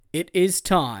It is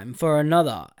time for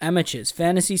another Amateurs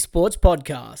Fantasy Sports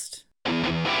Podcast.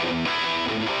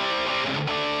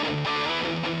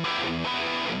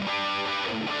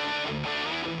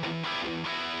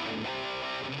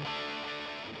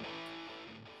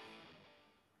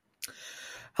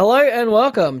 Hello and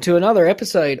welcome to another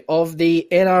episode of the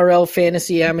NRL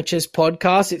Fantasy Amateurs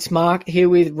Podcast. It's Mark here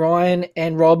with Ryan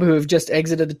and Rob, who have just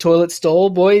exited the toilet stall.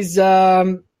 Boys,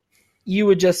 you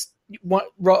were just...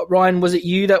 Ryan, was it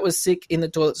you that was sick in the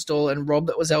toilet stall and Rob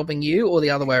that was helping you, or the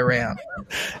other way around?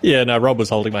 Yeah, no, Rob was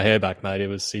holding my hair back, mate.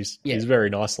 He's very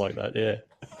nice like that, yeah.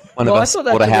 One of us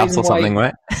bought a house or something,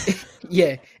 right?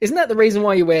 Yeah. Isn't that the reason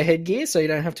why you wear headgear, so you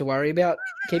don't have to worry about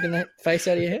keeping the face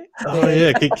out of your hair? Oh,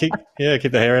 yeah, keep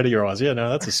the hair out of your eyes. Yeah, no,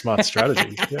 that's a smart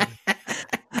strategy. Yeah.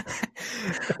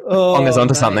 Ponga's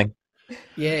onto something.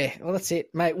 Yeah, well, that's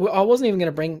it, mate. I wasn't even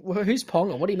going to bring... Who's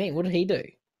Ponga? What do you mean? What did he do?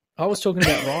 I was talking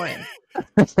about Ryan.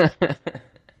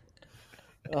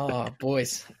 Oh,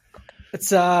 boys.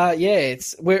 It's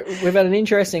we've had an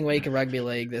interesting week of rugby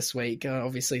league this week.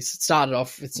 Obviously, started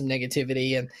off with some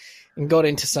negativity and got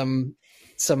into some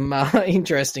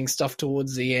interesting stuff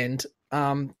towards the end.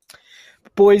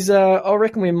 Boys, I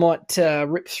reckon we might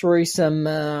rip through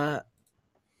some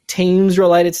teams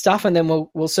related stuff, and then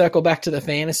we'll circle back to the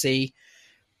fantasy.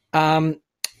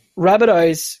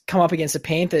 Rabbitohs come up against the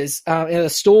Panthers. The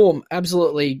Storm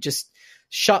absolutely just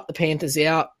shut the Panthers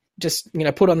out, just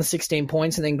put on the 16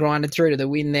 points and then grinded through to the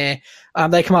win there.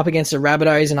 They come up against the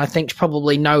Rabbitohs, and I think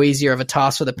probably no easier of a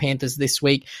task for the Panthers this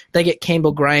week. They get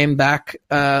Campbell Graham back.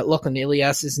 Lachlan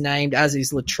Ilias is named, as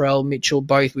is Latrell Mitchell,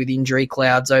 both with injury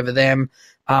clouds over them.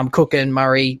 Cook and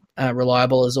Murray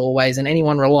reliable as always, and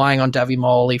anyone relying on Davy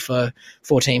Moley for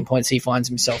 14 points, he finds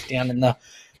himself down in the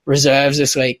reserves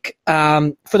this week.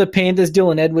 For the Panthers,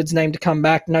 Dylan Edwards named to come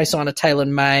back. No sign of Taylor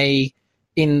May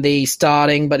in the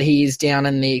starting, but he is down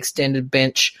in the extended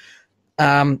bench.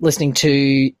 Listening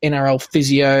to NRL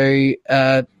Physio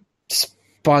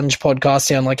Sponge podcast,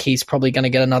 sound like he's probably going to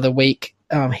get another week,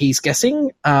 he's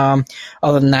guessing. Other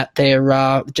than that,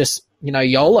 they're just,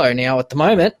 YOLO now at the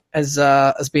moment as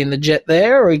being the jet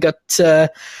there. We got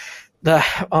the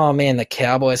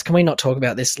Cowboys. Can we not talk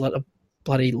about this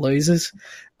bloody losers?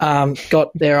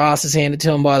 Got their asses handed to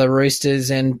them by the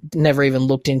Roosters and never even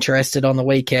looked interested on the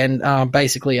weekend.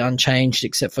 Basically unchanged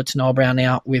except for Tanol Brown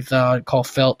out with Cole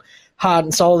Felt heart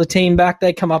and soul of the team back.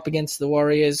 They come up against the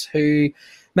Warriors, who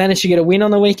managed to get a win on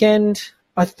the weekend,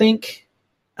 I think.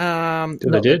 They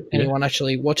did. Anyone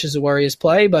actually watches the Warriors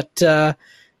play, but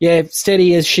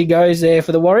steady as she goes there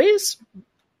for the Warriors.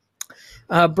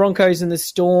 Broncos in the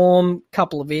Storm,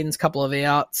 couple of ins, couple of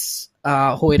outs.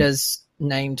 Hoyters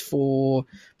named for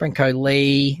Brenko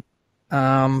Lee.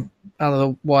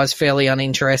 Otherwise, fairly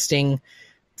uninteresting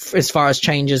as far as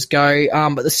changes go.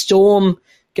 But the Storm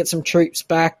get some troops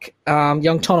back.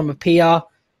 Young Tonamapia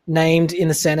named in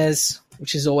the centres,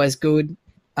 which is always good.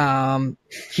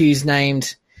 Hughes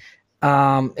named.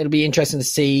 It'll be interesting to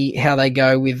see how they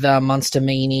go with Munster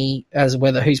Meaney as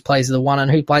whether who plays the 1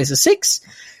 and who plays the 6.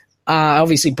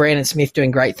 Obviously, Brandon Smith doing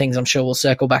great things. I'm sure we'll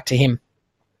circle back to him.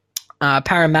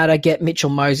 Parramatta get Mitchell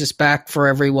Moses back for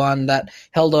everyone that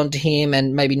held on to him,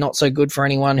 and maybe not so good for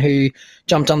anyone who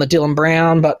jumped on the Dylan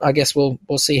Brown, but I guess we'll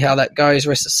see how that goes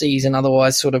rest of the season.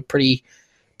 Otherwise, sort of pretty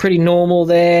normal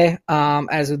there.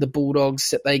 As with the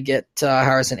Bulldogs, that they get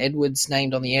Harrison Edwards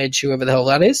named on the edge, whoever the hell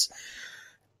that is.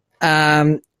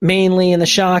 Manly and the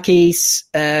Sharkies,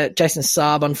 Jason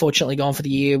Saab unfortunately gone for the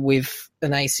year with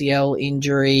an ACL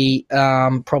injury.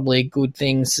 Probably a good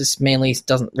thing. Just Manly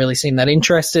doesn't really seem that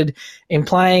interested in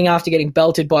playing after getting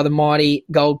belted by the mighty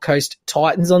Gold Coast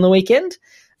Titans on the weekend.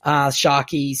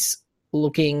 Sharkies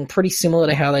looking pretty similar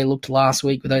to how they looked last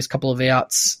week with those couple of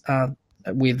outs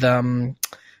with Sione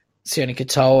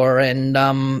Katoa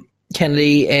and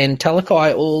Kennedy and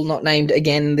Talakai all not named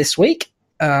again this week.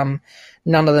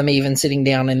 None of them even sitting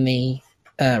down in the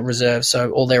reserve,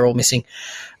 so they're all missing.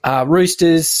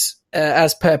 Roosters,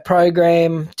 as per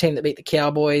program, team that beat the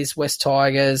Cowboys, West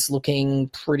Tigers, looking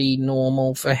pretty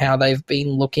normal for how they've been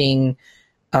looking,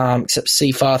 except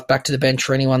Seafarth back to the bench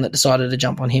for anyone that decided to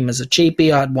jump on him as a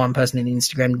cheapie. I had one person in the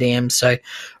Instagram DM, so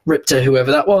rip to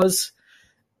whoever that was.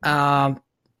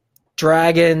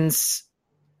 Dragons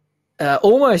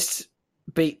almost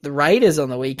beat the Raiders on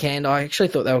the weekend. I actually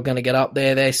thought they were going to get up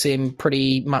there. They seem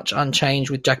pretty much unchanged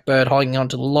with Jack Bird holding on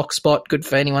to the lock spot. Good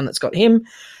for anyone that's got him.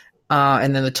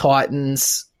 And then the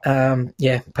Titans,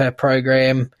 per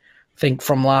program, I think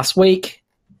from last week.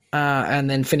 And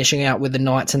then finishing out with the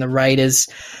Knights and the Raiders.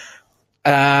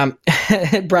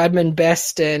 Bradman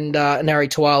Best and Nari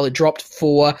Tuala dropped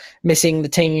for missing the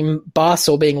team bus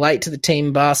or being late to the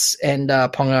team bus, and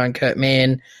Ponga and Kurt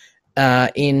Mann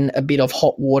in a bit of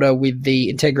hot water with the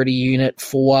integrity unit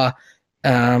for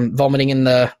vomiting in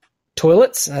the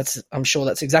toilets. I'm sure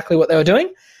that's exactly what they were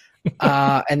doing.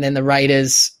 And then the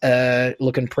Raiders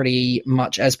looking pretty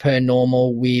much as per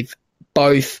normal with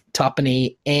both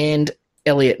Tuppeny and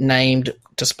Elliott named,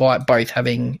 despite both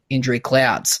having injury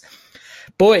clouds.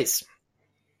 Boys,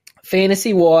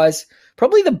 fantasy-wise,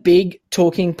 probably the big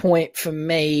talking point for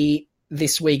me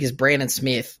this week is Brandon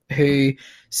Smith, who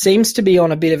seems to be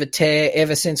on a bit of a tear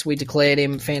ever since we declared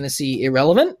him fantasy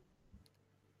irrelevant.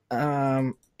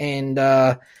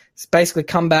 He's basically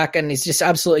come back and he's just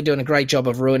absolutely doing a great job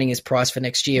of ruining his price for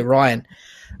next year. Ryan,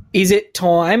 is it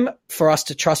time for us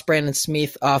to trust Brandon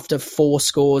Smith after 4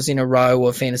 scores in a row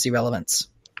of fantasy relevance?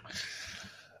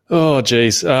 Oh,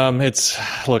 geez.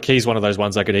 Look, he's one of those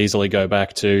ones I could easily go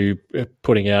back to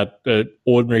putting out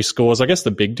ordinary scores. I guess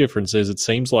the big difference is it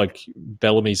seems like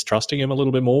Bellamy's trusting him a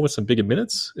little bit more with some bigger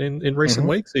minutes in recent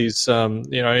weeks. He's,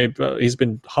 he's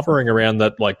been hovering around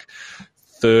that like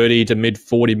 30 to mid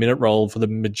 40 minute role for the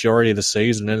majority of the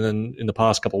season. And then in the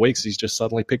past couple of weeks, he's just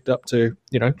suddenly picked up to,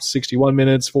 61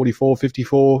 minutes, 44,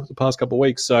 54 the past couple of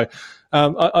weeks. So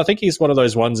I think he's one of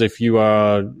those ones, if you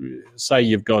are, say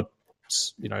you've got,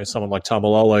 someone like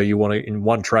Tamalolo, you want to, in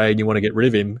one trade, you want to get rid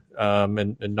of him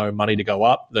and no money to go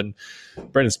up, then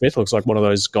Brandon Smith looks like one of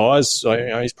those guys.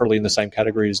 So, he's probably in the same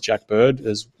category as Jack Bird,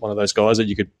 as one of those guys that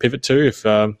you could pivot to if,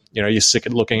 you're sick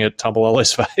of looking at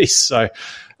Tamalolo's face. So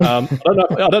I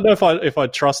don't know if I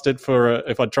trust it for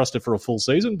a full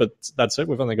season, but that's it.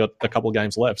 We've only got a couple of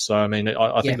games left. So, I mean,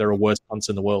 I think there are worse punts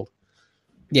in the world.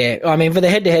 Yeah. I mean, for the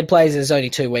head-to-head players, there's only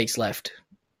 2 weeks left.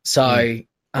 So,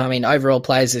 I mean, overall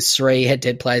players there's 3,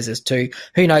 head-to-head players there's 2.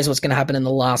 Who knows what's going to happen in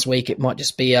the last week? It might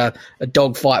just be a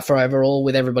dogfight for overall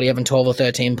with everybody having 12 or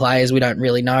 13 players. We don't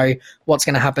really know what's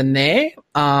going to happen there.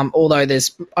 Although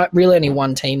there's really only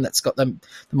one team that's got the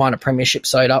minor premiership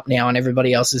sewed up now, and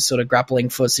everybody else is sort of grappling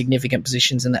for significant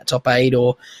positions in that top 8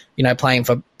 or, playing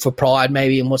for pride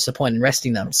maybe, and what's the point in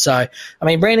resting them? So, I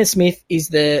mean, Brandon Smith is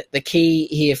the key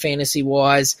here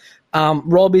fantasy-wise.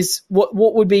 Rob,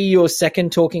 what would be your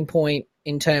second talking point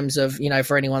in terms of,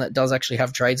 for anyone that does actually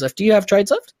have trades left? Do you have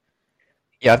trades left?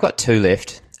 Yeah, I've got 2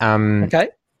 left. Okay.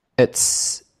 I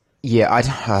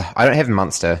don't have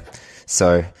Munster,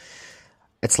 so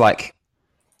it's like,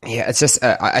 it's just,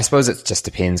 I suppose it just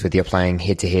depends whether you're playing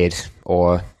head-to-head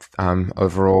or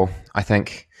overall, I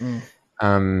think.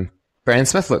 Brandon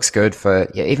Smith looks good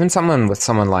for, even someone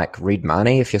like Reid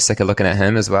Marnie, if you're sick of looking at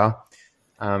him as well.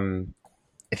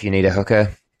 If you need a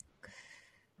hooker.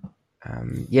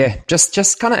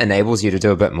 Just kind of enables you to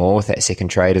do a bit more with that second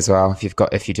trade as well.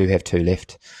 If you do have 2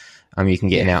 left, you can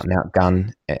get an out and out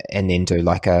gun and then do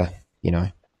like a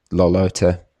Lolo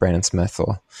to Brandon Smith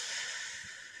or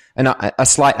a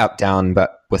slight up down,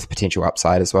 but with potential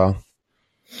upside as well.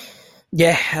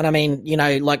 Yeah, and I mean,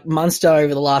 like Munster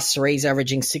over the last 3 is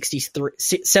averaging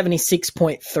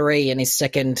 76.3 and his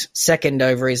second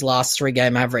over his last 3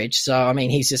 game average. So I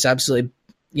mean, he's just absolutely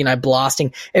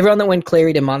blasting. Everyone that went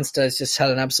Cleary to Munster has just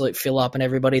had an absolute fill up, and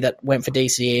everybody that went for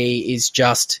DCE is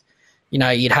just,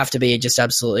 you'd have to be just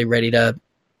absolutely ready to,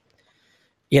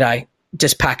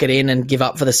 just pack it in and give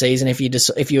up for the season if you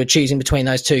were choosing between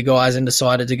those 2 guys and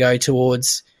decided to go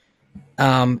towards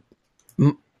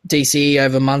DCE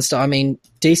over Munster. I mean,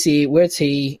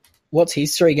 DCE, what's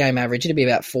his 3 game average? It'd be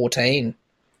about 14.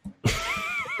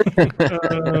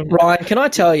 Ryan, can I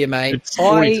tell you, mate?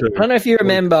 I don't know if you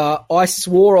remember, I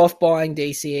swore off buying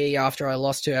DCE after I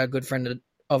lost to our good friend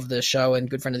of the show and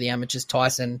good friend of the amateurs,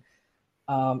 Tyson,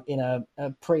 in a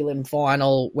prelim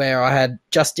final where I had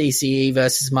just DCE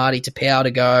versus Marty Tapau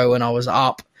to go, and I was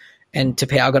up, and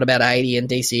Tapau got about 80 and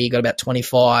DCE got about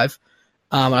 25.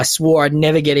 And I swore I'd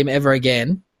never get him ever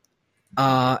again.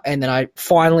 And then I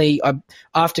finally,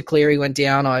 after Cleary went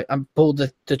down, I pulled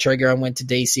the trigger and went to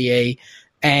DCE.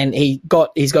 And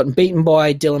he's gotten beaten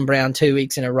by Dylan Brown 2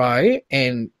 weeks in a row.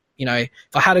 And, if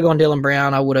I had gone Dylan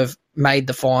Brown, I would have made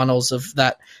the finals of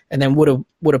that and then would have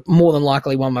more than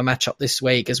likely won my matchup this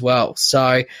week as well.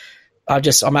 So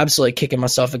I'm absolutely kicking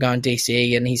myself for going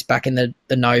DCE, and he's back in the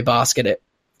no basket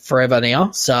forever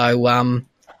now. So,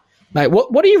 mate,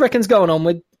 what do you reckon's going on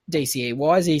with DCE?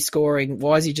 Why is he scoring?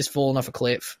 Why is he just falling off a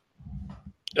cliff?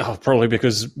 Oh, probably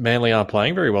because Manly aren't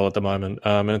playing very well at the moment,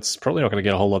 and it's probably not going to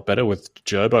get a whole lot better with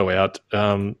Gerbo out.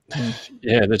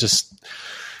 Yeah, they're just...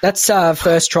 That's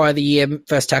first try of the year,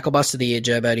 first tackle bust of the year,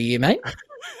 Gerbo, to you, mate.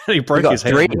 He broke his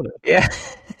hand. 3. Yeah,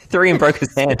 3 and broke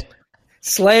his hand.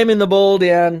 Slamming the ball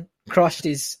down, crushed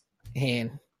his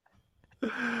hand.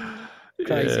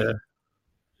 Crazy.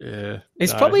 Yeah.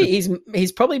 It's probably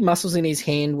he's probably muscles in his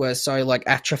hand were so like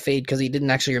atrophied because he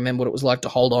didn't actually remember what it was like to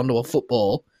hold on to a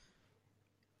football.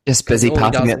 Just busy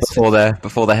passing it before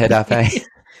the head up, eh?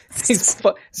 It's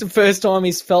the first time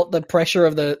he's felt the pressure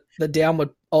of the downward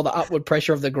or the upward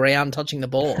pressure of the ground touching the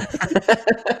ball.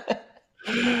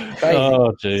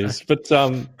 Oh, jeez. But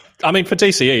I mean, for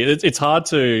DCE, it's hard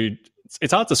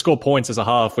to score points as a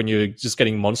half when you're just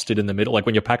getting monstered in the middle, like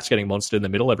when your pack's getting monstered in the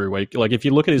middle every week. Like if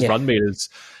you look at his run meters,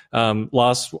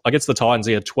 against the Titans,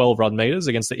 he had 12 run meters.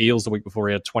 Against the Eels the week before,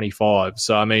 he had 25.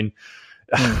 So, I mean,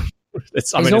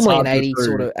 he's normally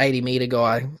an 80 meter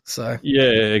guy. So yeah,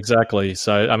 exactly.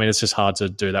 So, I mean, it's just hard to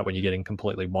do that when you're getting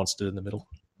completely monstered in the middle.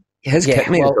 His kick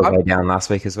meters were way down last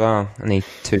week as well. Only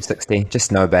 260,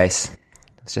 just no base.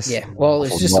 It's just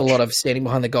it's just a lot of standing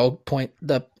behind the goal point,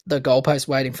 the goalpost,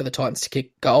 waiting for the Titans to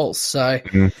kick goals. So,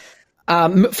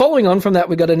 following on from that,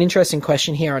 we got an interesting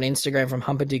question here on Instagram from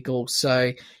Humperdickle.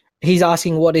 So, he's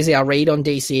asking, what is our read on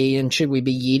DCE and should we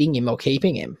be yeeting him or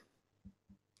keeping him?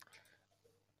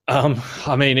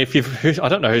 I mean, I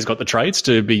don't know who's got the trades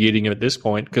to be yeeting him at this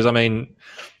point, because I mean,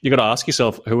 you got to ask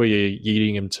yourself, who are you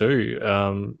yeeting him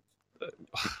to?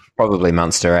 Probably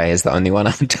Munster, is the only one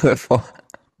I would do it for.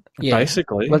 Yeah,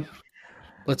 basically.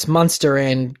 Let's Munster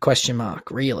and question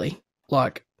mark, really.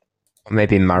 Like,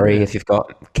 maybe Murray if you've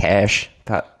got cash,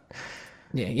 but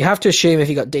yeah, you have to assume if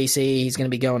you got DC, he's going to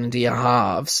be going into your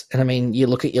halves. And I mean, you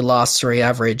look at your last three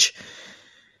average,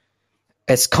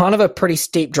 it's kind of a pretty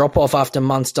steep drop off after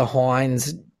Munster,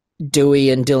 Hines,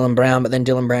 Dewey, and Dylan Brown, but then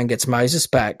Dylan Brown gets Moses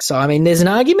back. So I mean, there's an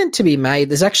argument to be made.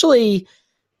 There's actually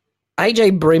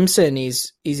AJ Brimson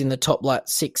is in the top like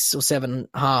 6 or 7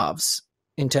 halves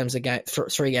in terms of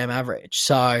 3-game average.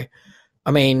 So,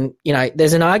 I mean,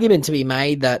 there's an argument to be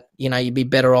made that, you'd be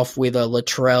better off with a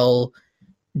Latrell,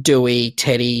 Dewey,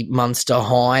 Teddy, Munster,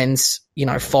 Hines,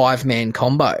 5-man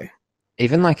combo.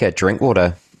 Even like a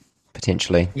Drinkwater,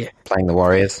 potentially, playing the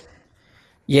Warriors.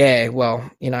 Yeah,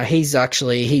 well, he's 2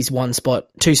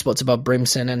 spots above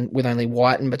Brimson and with only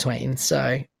White in between.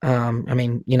 So, I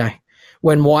mean,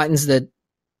 when Whiten's the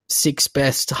 6th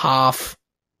best half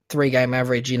 3-game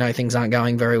average, things aren't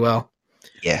going very well.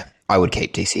 Yeah, I would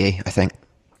keep DCE, I think.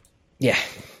 Yeah.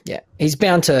 He's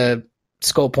bound to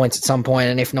score points at some point,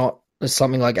 and if not, there's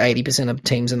something like 80% of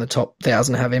teams in the top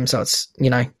 1,000 have him, so it's,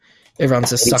 everyone's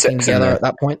just sucking together at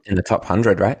that point. In the top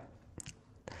 100, right?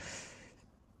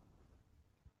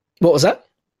 What was that?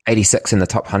 86 in the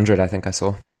top 100, I think I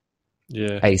saw.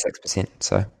 Yeah. 86%,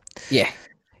 so. Yeah.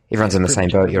 Everyone's in the same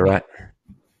boat, you're right.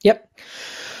 Yep.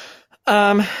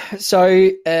 So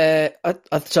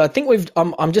I think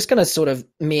I'm just going to sort of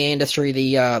meander through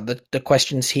the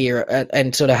questions here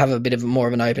and sort of have a bit of more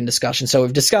of an open discussion. So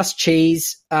we've discussed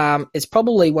Cheese. It's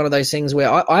probably one of those things where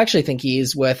I actually think he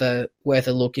is worth a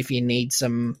look if you need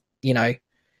some,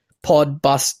 pod,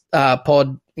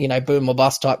 boom or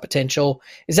bust type potential.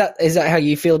 Is that how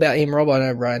you feel about him, Rob? I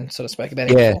know Ryan sort of spoke about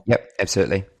him. Yeah. Yep.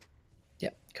 Absolutely.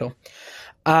 Yep. Cool.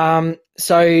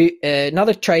 So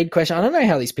another trade question. I don't know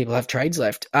how these people have trades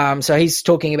left. So he's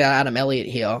talking about Adam Elliott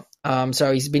here.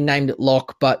 So he's been named at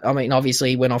lock, but I mean, obviously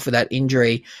he went off with that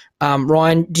injury.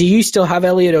 Ryan, do you still have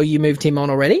Elliott or you moved him on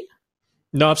already?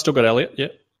 No, I've still got Elliott. Yeah.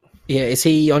 Yeah. Is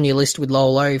he on your list with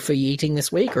Lolo for eating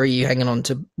this week, or are you hanging on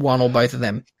to one or both of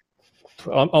them?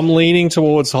 I'm leaning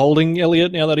towards holding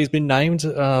Elliott now that he's been named.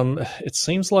 It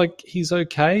seems like he's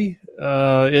okay.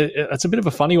 It's a bit of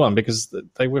a funny one because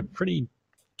they were pretty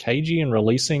cagey in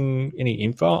releasing any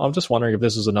info. I'm just wondering if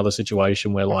this is another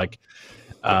situation where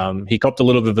he copped a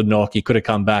little bit of a knock. He could have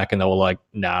come back and they were like,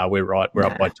 nah, we're right. We're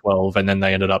up by 12. And then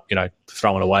they ended up,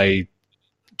 throwing away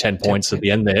 10 points at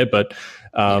the end there. But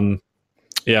I'm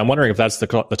wondering if that's the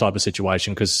type of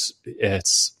situation because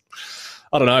it's,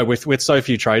 I don't know, with so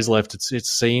few trays left, it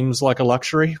seems like a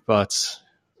luxury, but...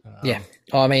 yeah.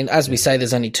 I mean, as we say,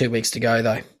 there's only 2 weeks to go,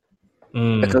 though.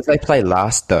 Because they play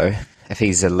last, though. If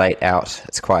he's a late out,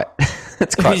 it's quite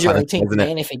Who's your 18th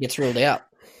man if he gets ruled out?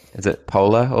 Is it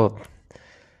Polar, or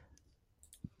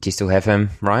do you still have him,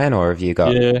 Ryan, or have you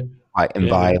got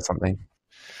Mbai or something?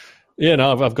 Yeah,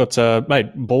 no, I've got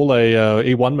mate Bole.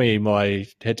 He won me my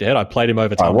head-to-head. I played him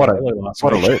over time. What a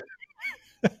loot!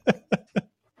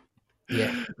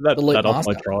 Yeah, that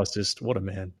off-play try is just what a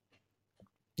man.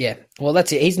 Yeah, well,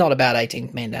 that's it. He's not a bad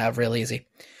 18th man to have, really, is he?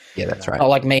 Yeah, that's right. Oh,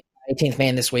 like me, 18th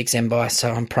man this week's Mbai,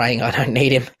 so I'm praying I don't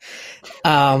need him.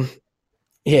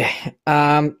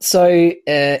 So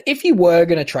if you were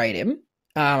going to trade him,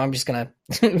 I'm just going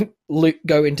to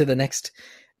go into the next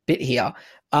bit here.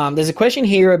 There's a question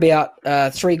here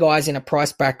about 3 guys in a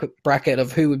price bracket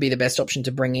of who would be the best option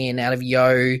to bring in out of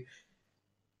Yo,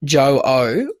 Joe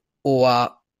O or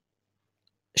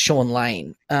Sean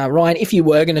Lane. Ryan, if you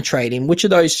were going to trade him, which of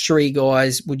those three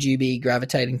guys would you be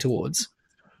gravitating towards?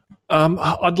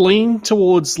 I'd lean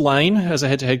towards Lane as a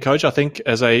head-to-head coach. I think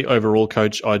as a overall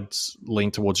coach, I'd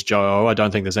lean towards Joe O. I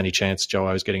don't think there's any chance Joe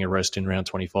O is getting a rest in round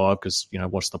 25 because,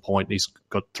 what's the point? He's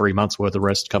got 3 months worth of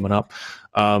rest coming up.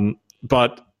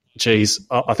 But, geez,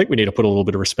 I think we need to put a little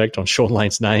bit of respect on Sean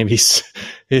Lane's name. His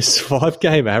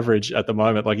 5-game average at the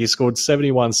moment, like he scored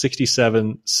 71,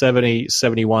 67, 70,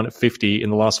 71, 50 in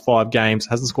the last 5 games,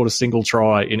 hasn't scored a single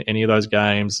try in any of those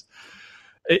games.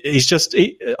 He's just...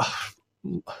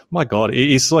 my God,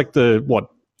 he's like the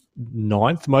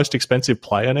 9th most expensive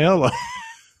player now.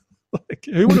 Like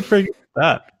who would have figured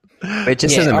that? It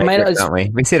just doesn't make it, don't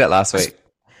we? We said it last week.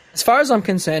 As far as I'm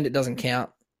concerned, it doesn't count.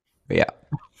 Yeah.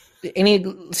 Any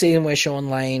season where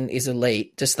Sean Lane is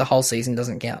elite, just the whole season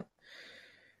doesn't count.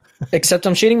 Except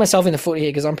I'm shooting myself in the foot here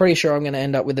because I'm pretty sure I'm going to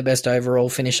end up with the best overall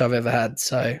finish I've ever had.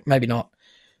 So maybe not.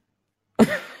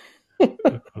 You're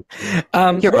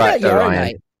right, though, Ryan.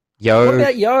 Mate? Yo, what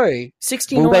about Yo?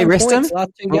 69 will they rest points him? last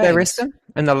 2 Will games. they rest him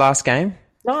in the last game?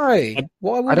 No.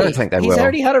 Why would I don't he? think they He's will.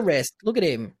 already had a rest. Look at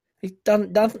him. He's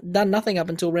done nothing up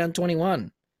until round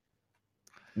 21.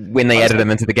 When they added him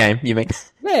into the game, you mean?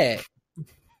 Yeah.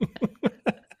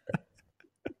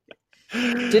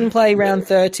 Didn't play round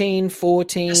 13,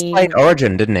 14. Just played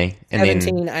Origin, didn't he? And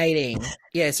 17, 18.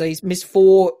 Yeah, so he's missed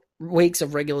 4 weeks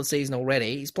of regular season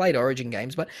already. He's played Origin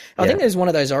games, but I think there's one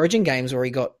of those Origin games where he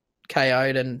got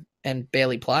KO'd and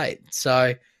barely played.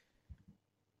 So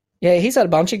yeah, he's had a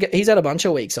bunch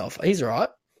of weeks off. He's all right.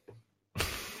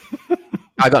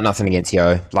 I got nothing against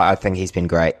Yo. I think he's been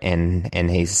great, and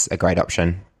he's a great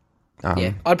option.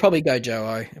 Yeah, I'd probably go Joe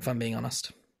O if I'm being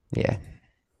honest. Yeah,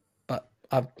 but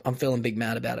I'm feeling big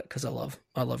mad about it because I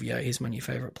love Yo. He's my new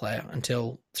favorite player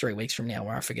until 3 weeks from now,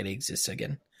 where I forget he exists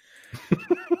again.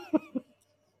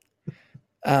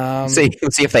 we'll see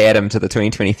if they add him to the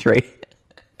 2023.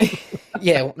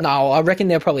 Yeah, no, I reckon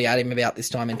they'll probably add him about this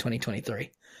time in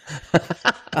 2023.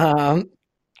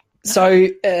 So,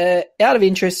 out of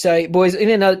interest, so boys,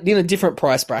 in a different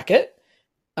price bracket,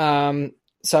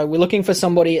 so we're looking for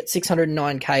somebody at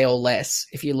 609k or less.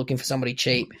 If you're looking for somebody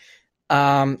cheap,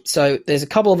 so there's a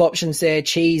couple of options there.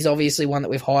 Cheese, obviously one that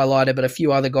we've highlighted, but a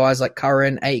few other guys like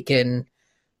Curran, Aiken,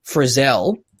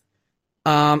 Frizzell.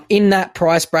 In that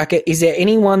price bracket, is there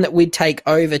anyone that we'd take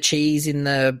over Cheese in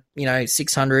the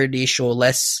 600-ish or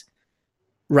less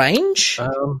range?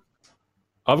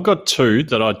 I've got 2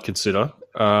 that I'd consider.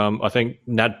 I think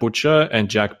Nat Butcher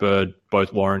and Jack Bird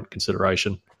both warrant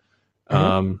consideration.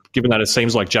 Given that it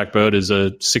seems like Jack Bird is a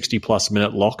 60-plus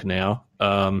minute lock now,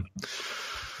 and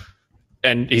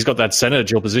he's got that centre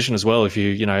dual position as well. If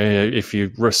you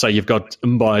say you've got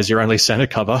Mbai as your only centre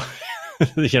cover.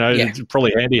 It's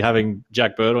probably handy having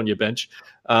Jack Bird on your bench.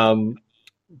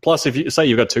 Plus, if you say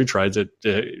you've got 2 trades, it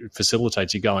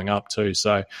facilitates you going up too.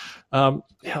 So, I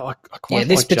quite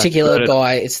this like Jack particular Bird.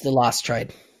 guy, it's the last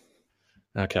trade.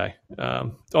 Okay.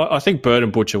 I think Bird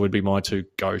and Butcher would be my 2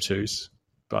 go-tos.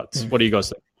 But what do you guys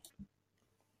think?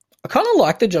 I kind of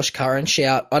like the Josh Curran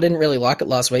shout. I didn't really like it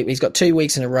last week. He's got 2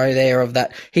 weeks in a row there of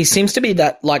that. He seems to be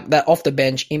that off the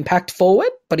bench impact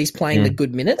forward, but he's playing the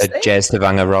good minutes. A Jazz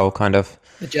Tavanga role, kind of.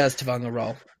 The Jazz Tavanga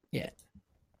role, yeah.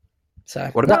 So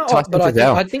what about Tyson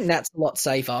Frizzell? I think that's a lot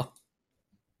safer.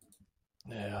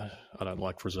 Yeah, I don't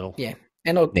like Frizzell. Yeah,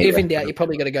 and if in doubt, you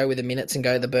probably got to go with the minutes and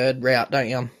go the Bird route, don't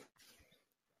you?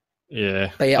 Yeah,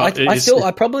 but yeah,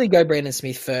 I probably go Brandon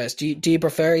Smith first. Do you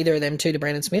prefer either of them 2 to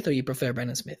Brandon Smith, or you prefer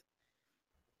Brandon Smith?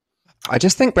 I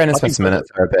just think Brandon Smith's minutes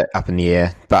are a bit up in the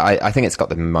air, but I think it's got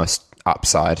the most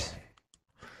upside.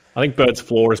 I think Bird's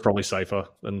floor is probably safer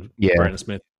than Brandon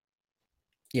Smith.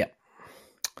 Yeah.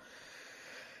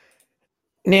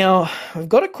 Now, I've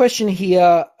got a question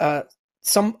here.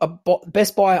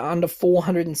 Best buy under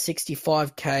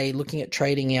 465k looking at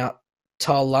trading out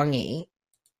Taulagi.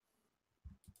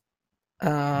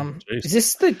 Is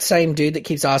this the same dude that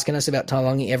keeps asking us about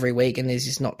Taulagi every week and is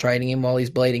just not trading him while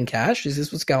he's bleeding cash? Is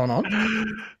this what's going on?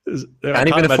 Can't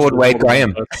even afford Wade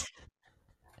Graham.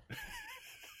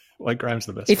 Wade Graham's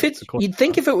the best. You'd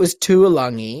think if it was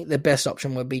Tuolangi, the best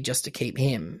option would be just to keep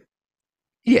him.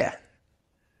 Yeah.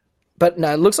 But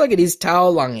no, it looks like it is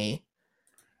Taulagi.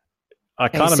 I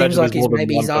can't imagine. Seems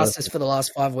like he's asked us for the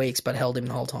last 5 weeks, but held him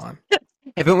the whole time.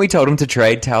 Haven't we told him to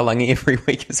trade Taulagi every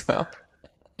week as well?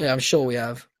 Yeah, I'm sure we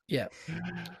have. Yeah.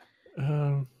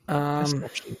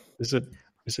 Is it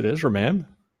Ezra Mam?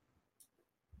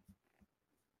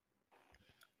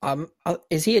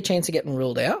 Is he a chance of getting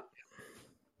ruled out?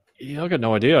 Yeah, I got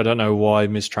no idea. I don't know why he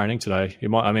missed training today. He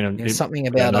might. I mean, something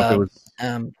about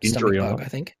stomach Injury or bug, not. I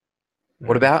think.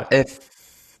 What about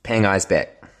if Pangai's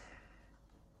back?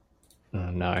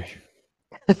 No.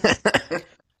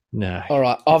 No. All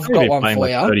right, I've Maybe got one playing for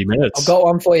like you. 30 minutes. I've got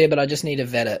one for you, but I just need to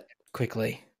vet it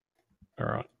quickly. All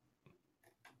right.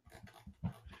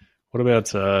 What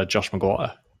about Josh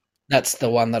Maguire? That's the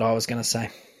one that I was going to say.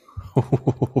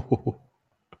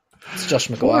 It's Josh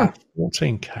Maguire.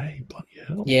 14K, bloody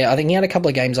hell. Yeah, I think he had a couple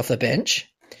of games off the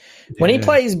bench. When he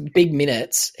plays big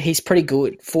minutes, he's pretty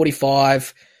good.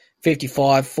 45,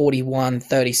 55, 41,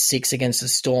 36 against the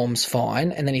Storm's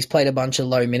fine. And then he's played a bunch of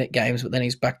low-minute games, but then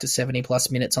he's back to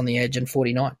 70-plus minutes on the edge and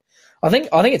 49. I think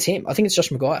it's him. I think it's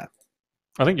Josh Maguire.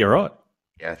 I think you're right.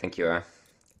 Yeah, I think you are.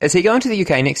 Is he going to the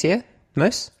UK next year,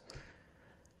 Moose?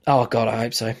 Oh, God, I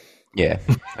hope so. Yeah,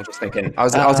 I'm just thinking. I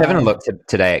was having a look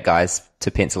today at guys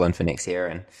to pencil in for next year,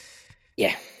 and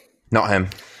Yeah, not him.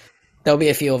 there'll be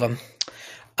a few of them.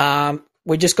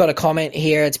 We just got a comment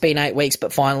here. It's been 8 weeks,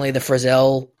 but finally the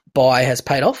Frizzell buy has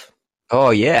paid off. Oh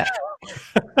yeah,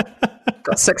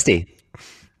 got 60.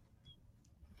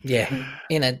 Yeah,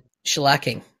 in a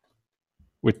shellacking.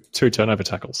 With 2 turnover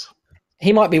tackles.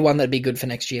 He might be one that'd be good for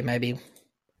next year, maybe.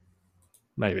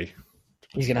 Maybe.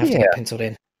 He's going to have to get penciled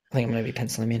in. I think I'm going to be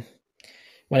penciling him in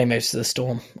when he moves to the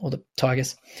Storm or the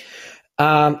Tigers.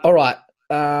 All right.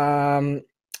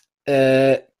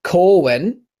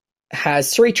 Corwin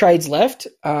has 3 trades left.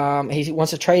 He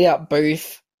wants to trade out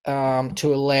Booth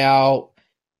to allow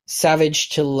Savage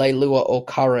to Leilua or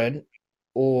Curran,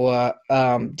 or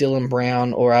Dylan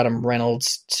Brown or Adam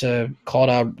Reynolds to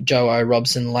Cotter, Joe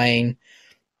Robson, Lane,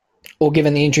 or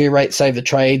given the injury rate, save the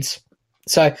trades.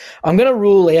 So I'm going to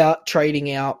rule out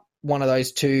trading out one of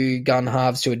those 2 gun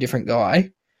halves to a different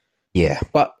guy. Yeah,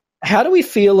 But how do we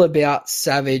feel about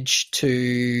Savage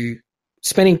to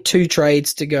spending 2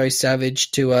 trades to go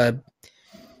Savage to a,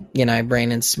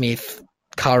 Brandon Smith,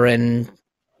 Curran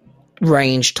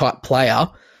range type player?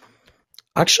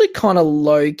 Actually, kind of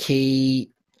low key.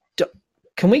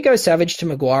 Can we go Savage to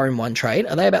Maguire in one trade?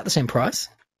 Are they about the same price?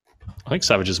 I think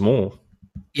Savage is more.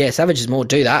 Yeah, Savage is more.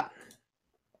 Do that.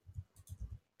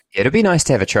 it'd be nice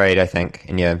to have a trade. I think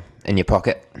in your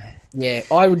pocket. Yeah,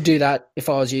 I would do that if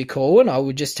I was you, Corwin. I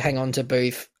would just hang on to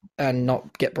Booth and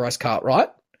not get Bryce Cartwright,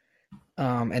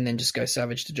 and then just go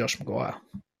Savage to Josh Maguire.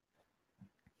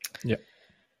 Yep.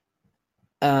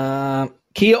 Kia ora.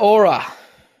 Kia ora.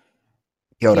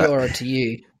 Kia ora to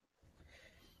you.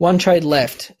 1 trade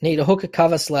left. Need a hooker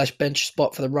cover / bench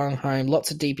spot for the run home. Lots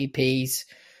of DPPs.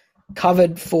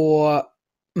 Covered for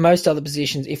most other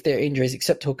positions if there are injuries,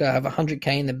 except hooker. Have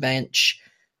 100k in the bench.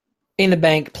 In the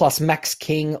bank, plus Max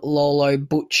King, Lolo,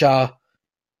 Butcher,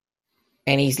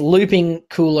 and he's looping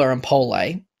Cooler and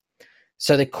Pole.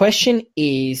 So the question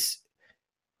is,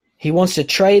 he wants to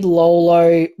trade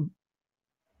Lolo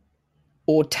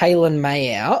or Taylor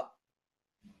May out,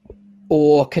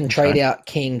 or can trade out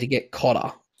King to get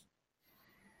Cotter.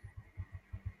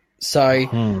 So,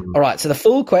 all right. So the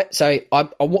full question. So I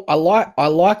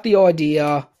like the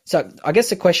idea. So I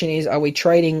guess the question is, are we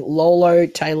trading Lolo,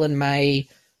 Taylor May,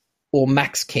 or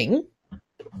Max King? I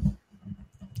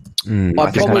think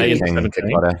probably- King to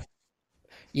Cotter.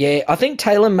 Yeah, I think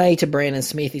Taylor May to Brandon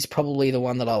Smith is probably the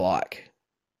one that I like.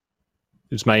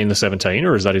 Is May in the 17,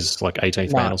 or is that his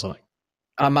 18th man or something?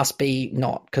 I must be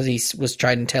not, because he was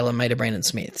trading Taylor May to Brandon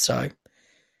Smith, so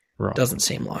Right. doesn't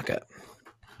seem like it.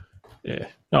 Yeah.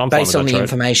 No, I'm fine Based with on that the trade.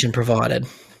 information provided.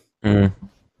 Mm.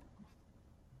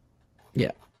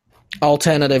 Yeah.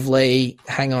 Alternatively,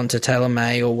 hang on to Taylor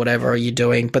May or whatever you're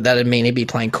doing, but that'd mean he'd be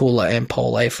playing Cooler and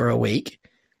Pole for a week.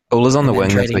 Ola's on the And then wing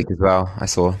this trading- week as well. I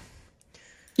saw.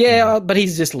 Yeah, but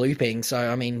he's just looping. So,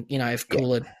 I mean, if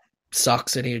Cooler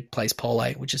sucks, then he plays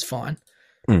Pole, which is fine.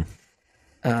 Hmm.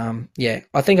 Yeah,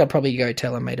 I think I'd probably go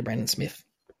Taylor May to Brandon Smith.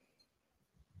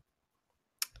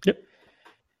 Yep.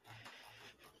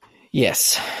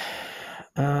 Yes.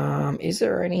 Is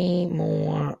there any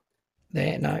more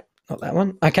there? No, not that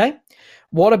one. Okay.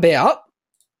 What about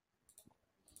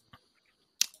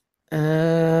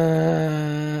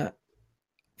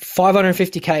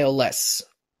 550k or less?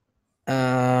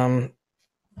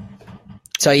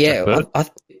 So yeah, Jack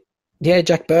Bird?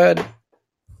 Jack Bird,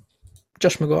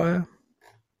 Josh Maguire.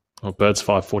 Well, Bird's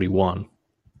 541.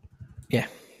 Yeah,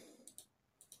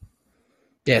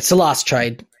 it's the last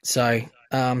trade. So,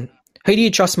 who do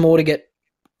you trust more to get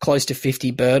close to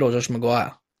 50, Bird or Josh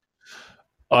Maguire?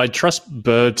 I trust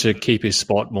Bird to keep his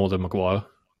spot more than Maguire.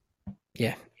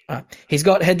 Yeah. He's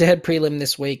got head-to-head prelim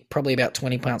this week, probably about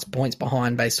 20 points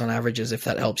behind based on averages, if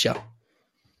that helps you.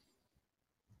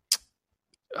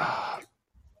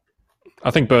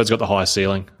 I think Bird's got the highest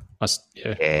ceiling. I'd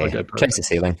go Bird. Chase the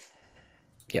ceiling.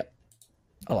 Yep.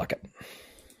 I like it.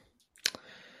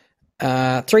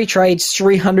 3 trades,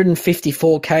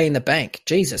 354K in the bank.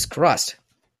 Jesus Christ.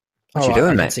 What you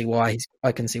doing, mate?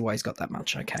 I can see why he's got that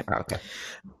much. Okay. Oh, okay.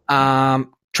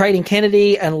 Trading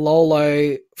Kennedy and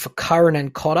Lolo for Curran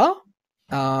and Cotter,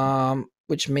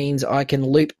 which means I can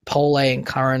loop Pole and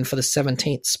Curran for the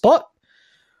 17th spot.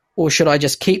 Or should I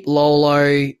just keep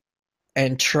Lolo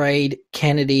and trade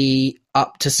Kennedy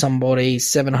up to somebody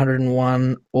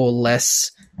 701 or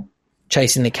less,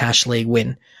 chasing the cash league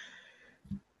win?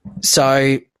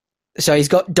 So he's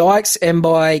got Dykes,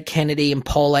 Mbai, Kennedy, and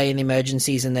Pole in the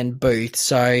emergencies, and then Booth.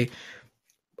 So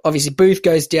obviously Booth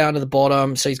goes down to the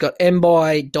bottom. So he's got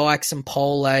Mbai, Dykes, and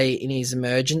Pole in his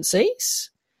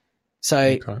emergencies. So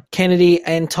okay. Kennedy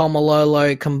and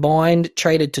Tomalolo combined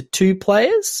traded to 2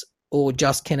 players, or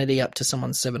just Kennedy up to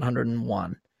someone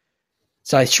 701.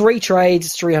 So 3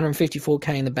 trades,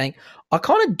 354K in the bank. I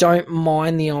kind of don't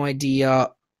mind the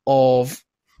idea of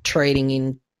trading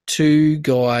in 2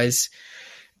 guys.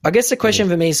 I guess the question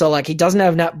for me is, so like, he doesn't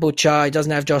have Nat Butcher, he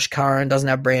doesn't have Josh Curran, doesn't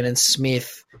have Brandon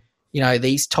Smith,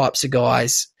 these types of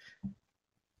guys.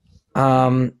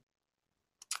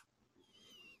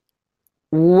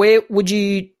 Where would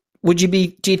you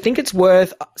be? Do you think it's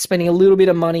worth spending a little bit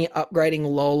of money upgrading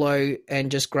Lolo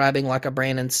and just grabbing like a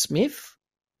Brandon Smith?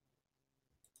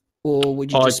 Or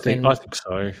would you just spend? I think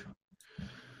so.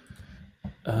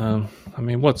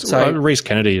 Reese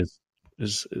Kennedy is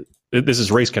this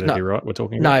is Reese Kennedy, right? We're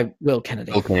talking about? No, Will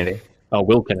Kennedy. Will Kennedy. Oh,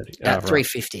 Will Kennedy. At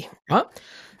 350, right?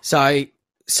 So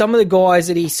some of the guys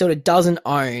that he sort of doesn't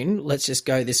own, let's just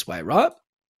go this way, right?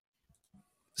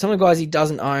 Some of the guys he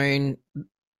doesn't own,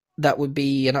 that would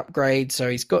be an upgrade. So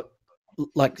he's got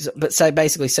say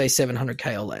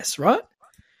 700K or less, right?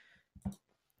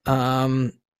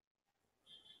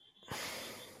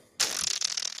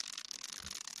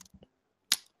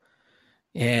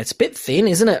 Yeah, it's a bit thin,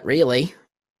 isn't it, really?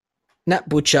 Nat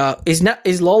Butcher. Is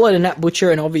Lolo to Nat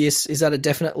Butcher an obvious, is that are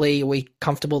we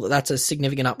comfortable that that's a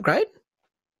significant upgrade?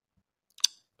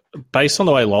 Based on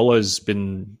the way Lolo's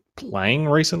been playing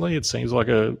recently, it seems like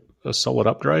a solid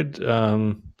upgrade. Because,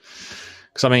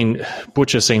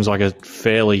 Butcher seems like a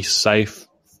fairly safe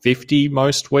 50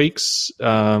 most weeks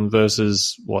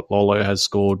versus what Lolo has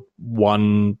scored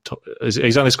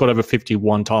he's only scored over 50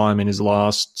 one time in his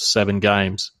last 7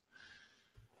 games.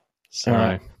 So, all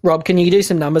right. Rob, can you do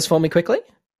some numbers for me quickly?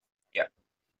 Yeah.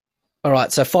 All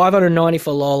right, so 590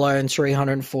 for Lolo and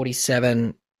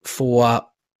 347 for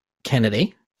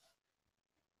Kennedy.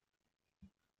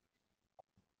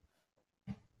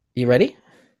 You ready?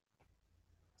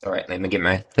 All right, let me get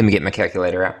my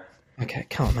calculator out. Okay,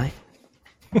 come on, mate.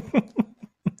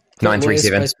 937. We're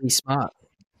supposed to be smart.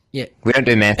 Yeah. We don't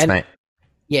do maths, mate.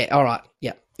 Yeah, all right.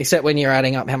 Yeah. Except when you're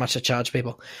adding up how much to charge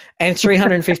people. And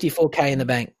 354K in the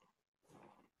bank.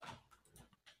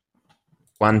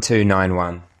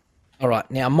 1291. All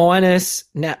right. Now, minus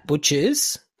Nat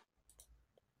Butcher's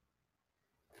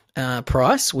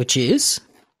price, which is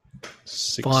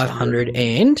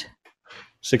 500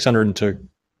 602.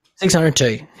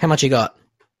 602. How much you got?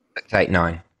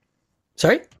 689.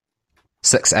 Sorry?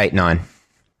 689.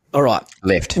 All right.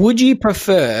 Left. Would you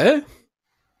prefer...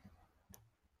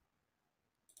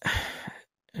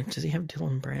 Does he have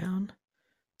Dylan Brown?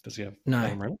 Does he have no?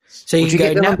 Dylan Brown? So you can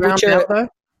go Nat Butcher. Though?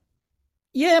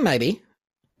 Yeah, maybe.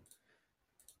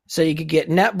 So you could get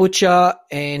Nat Butcher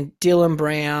and Dylan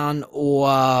Brown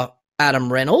or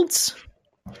Adam Reynolds.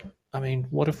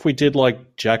 What if we did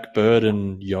like Jack Bird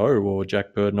and Yo, or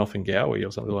Jack Bird and Offengowie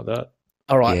or something like that?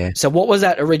 All right. Yeah. So what was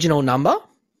that original number?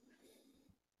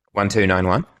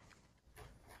 1291.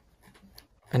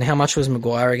 And how much was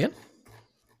Maguire again?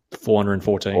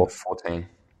 414. 414.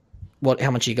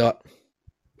 How much you got?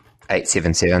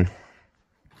 877.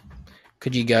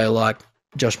 Could you go like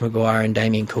Josh Maguire and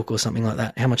Damien Cook or something like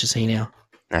that? How much is he now?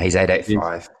 No, he's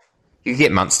 885. You could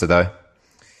get Munster though.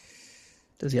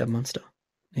 Does he have Munster?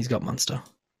 He's got Munster.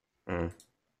 Mm.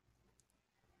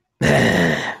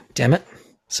 Damn it.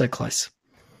 So close.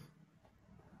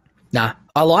 Nah.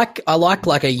 I like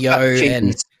like a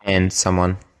Yo and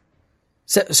someone.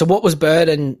 So what was Bird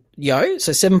and Yo?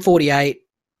 So 748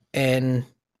 and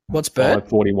what's Bird?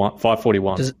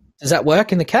 541. Does that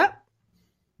work in the cap?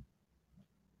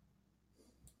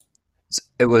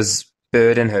 It was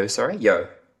Bird and who? Sorry, Yo.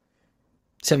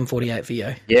 748 for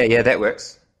Yo. Yeah, that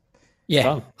works. Yeah,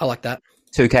 done. I like that.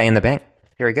 2K in the bank.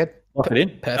 Very good. Lock it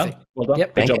in. Perfect. Done. Well done.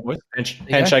 Yep. Good job, boys.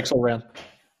 Handshakes all round.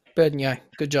 Bird and Yo.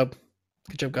 Good job.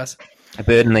 Good job, guys. A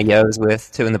bird in the Yo is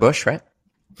worth 2 in the bush, right?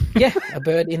 Yeah, a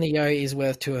bird in the Yo is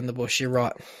worth 2 in the bush. You're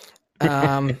right.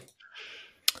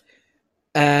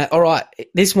 All right.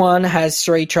 This one has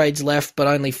 3 trades left, but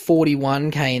only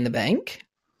 41K in the bank.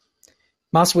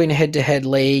 Must win head-to-head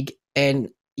league. And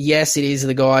yes, it is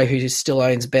the guy who still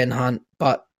owns Ben Hunt,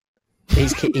 but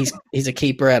he's a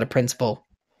keeper out of principle.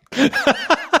 You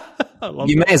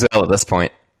may as well at this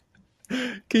point.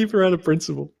 Keeper out of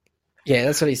principle. Yeah,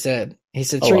 that's what he said. He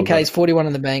said 3Ks, 41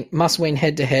 in the bank, must win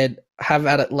head-to-head. Have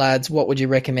at it, lads. What would you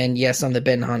recommend? Yes, I'm the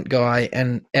Ben Hunt guy,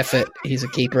 and effort, he's a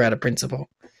keeper out of principle.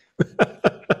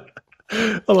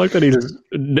 I like that he just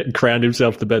crowned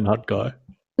himself the Ben Hunt guy.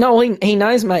 No, he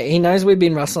knows, mate. He knows we've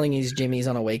been rustling his jimmies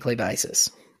on a weekly basis.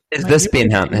 Is this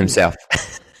Ben Hunt himself?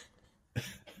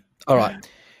 All right.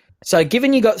 So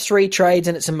given you got 3 trades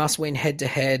and it's a must-win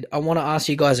head-to-head, I want to ask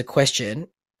you guys a question.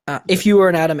 If you were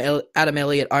an Adam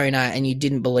Elliott owner and you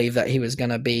didn't believe that he was going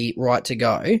to be right to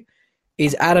go,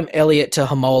 is Adam Elliott to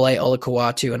Haumole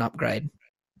Olakau'atu an upgrade?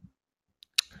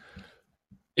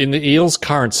 In the Eels'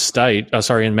 current state,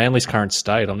 in Manly's current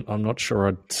state, I'm not sure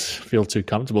I'd feel too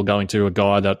comfortable going to a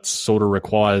guy that sort of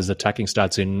requires attacking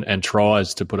stats in and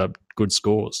tries to put up good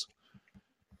scores.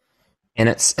 And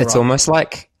it's almost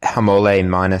like Haumole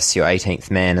minus your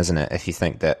 18th man, isn't it? If you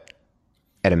think that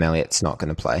Adam Elliott's not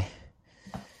going to play.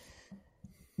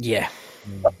 Yeah.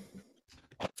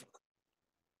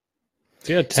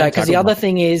 Yeah. So because the other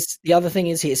thing is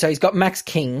here. So he's got Max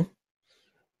King.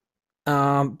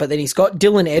 But then he's got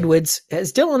Dylan Edwards.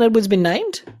 Has Dylan Edwards been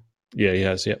named? Yeah, he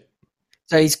has, yeah.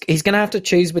 So he's going to have to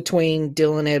choose between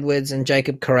Dylan Edwards and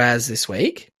Jacob Carraz this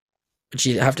week, which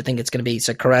you have to think it's going to be.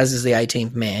 So Carraz is the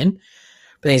 18th man.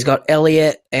 But then he's got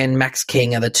Elliott and Max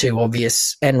King are the 2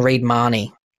 obvious, and Reed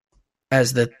Marnie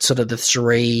as the sort of the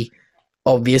 3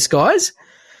 obvious guys.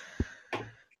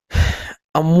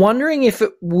 I'm wondering if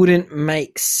it wouldn't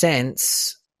make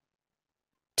sense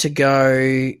to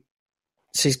go...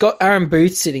 So he's got Aaron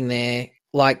Booth sitting there,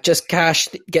 like just cash,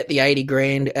 get the 80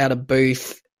 grand out of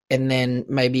Booth, and then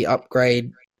maybe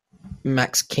upgrade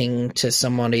Max King to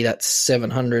somebody that's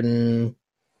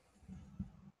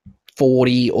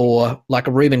 740 or like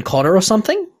a Reuben Cotter or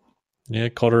something. Yeah,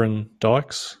 Cotter and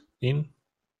Dykes in.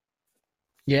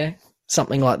 Yeah,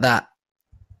 something like that.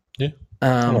 Yeah.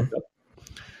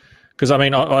 Because,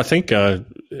 I think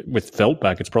with Felt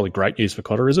back, it's probably great news for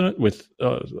Cotter, isn't it? With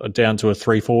down to a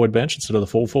 3-forward bench instead of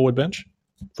the 4-forward bench.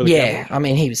 Yeah,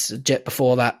 Cowboys. He was a Jet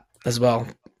before that as well.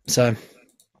 So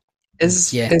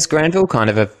is Granville kind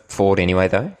of a forward anyway,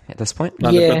 though, at this point? No,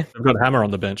 yeah. They've got Hammer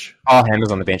on the bench. Oh,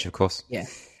 Hammer's on the bench, of course. Yeah.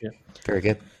 Very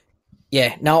good.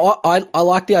 Yeah. No, I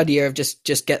like the idea of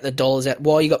just get the dollars out.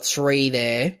 While you got 3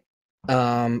 there,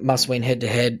 must win head to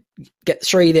head. Get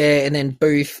 3 there, and then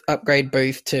upgrade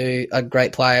Booth to a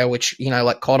great player, which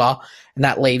like Cotter, and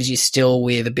that leaves you still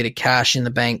with a bit of cash in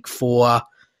the bank for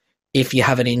if you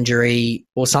have an injury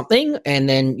or something. And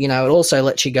then it also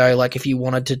lets you go. Like if you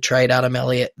wanted to trade Adam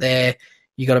Elliott there,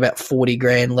 you got about 40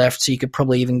 grand left, so you could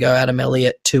probably even go Adam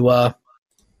Elliott to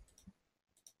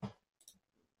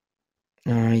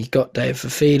you got Dave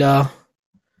Fafita.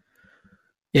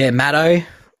 Yeah, Matto,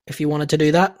 if you wanted to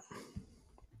do that.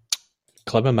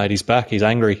 Clemmer, mate, he's back. He's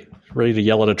angry. Ready to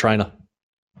yell at a trainer.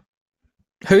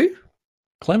 Who?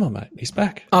 Clemmer, mate. He's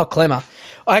back. Oh, Clemmer.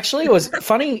 Actually, it was a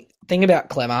funny thing about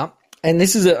Clemmer, and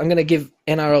this is I'm going to give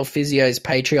NRL Physio's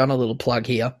Patreon a little plug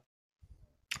here.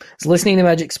 I was listening to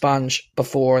Magic Sponge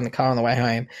before in the car on the way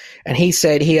home, and he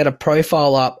said he had a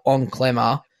profile up on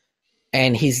Clemmer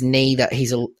and his knee that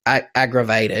he's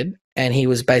aggravated, and he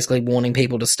was basically warning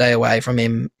people to stay away from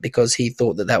him because he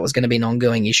thought that was going to be an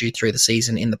ongoing issue through the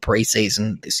season in the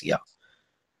preseason this year.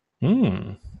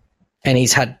 And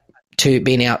he's had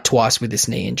been out twice with this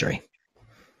knee injury.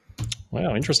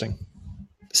 Wow, interesting.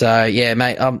 So yeah,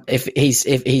 mate. If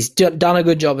he's done a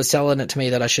good job of selling it to me,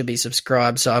 that I should be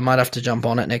subscribed. So I might have to jump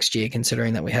on it next year,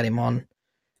 considering that we had him on.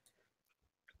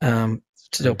 To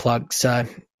do a plug. So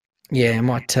yeah, I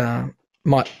might.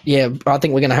 Yeah, I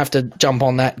think we're going to have to jump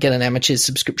on that, get an amateur's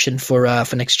subscription for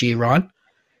next year, Ryan.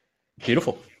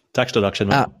 Beautiful. Tax deduction,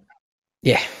 mate.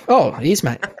 Yeah. Oh, it is,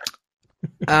 mate.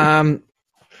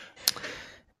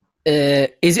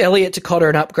 Is Elliott to Cotter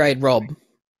an upgrade, Rob?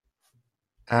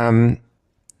 I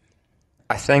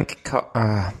think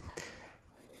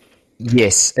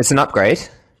yes, it's an upgrade.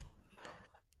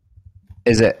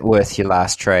 Is it worth your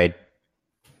last trade?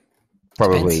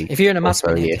 Probably. Depends. If you're in a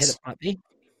must-win head, yes. it might be.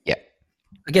 Yeah.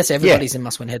 I guess everybody's in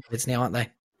must-win heads now, aren't they?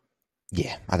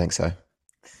 Yeah, I think so.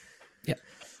 Yep.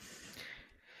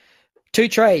 2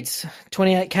 trades,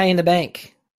 28K in the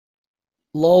bank.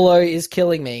 Lolo is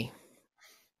killing me.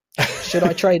 Should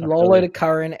I trade Lolo to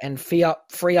Curran and free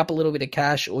up a little bit of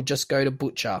cash, or just go to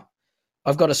Butcher?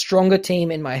 I've got a stronger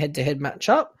team in my head-to-head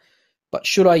matchup, but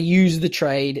should I use the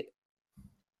trade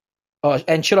Oh,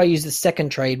 and should I use the second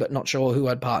trade, but not sure who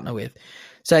I'd partner with.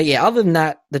 So, yeah, other than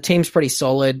that, the team's pretty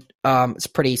solid. It's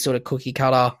pretty sort of cookie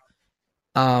cutter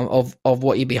of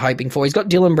what you'd be hoping for. He's got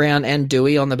Dylan Brown and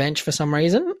Dewey on the bench for some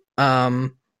reason.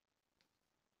 But,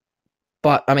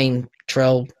 I mean,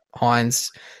 Trell,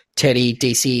 Hines, Teddy,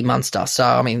 DC, Munster. So,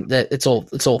 I mean, it's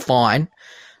all fine.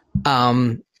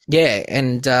 Yeah,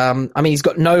 and, I mean, he's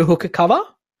got no hooker cover.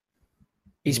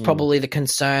 He's probably the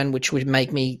concern, which would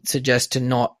make me suggest to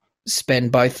not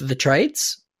spend both of the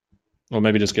trades. Or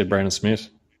maybe just get Brandon Smith.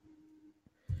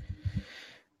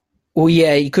 Well,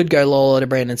 yeah, you could go Lola to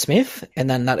Brandon Smith, and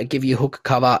then that would give you hooker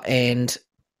cover. And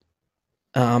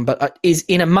but is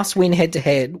in a must-win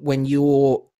head-to-head when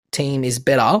your team is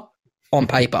better on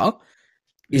paper.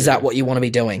 Is that what you want to be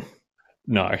doing?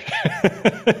 No.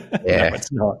 Yeah, no,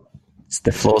 it's not.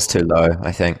 The floor's too low,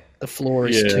 I think. The floor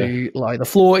is too low. The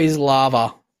floor is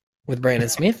lava with Brandon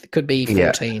Smith. It could be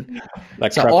 14. Yeah.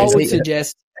 So I would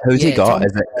suggest... Who's he got?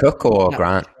 Is it Cook or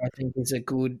Grant? I think is a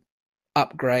good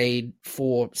upgrade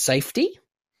for safety.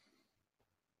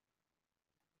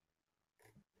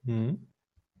 Hmm.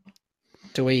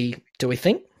 Do we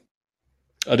think?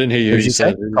 I didn't hear you. Who'd you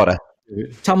say? Cotter.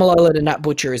 Tamalola to Nat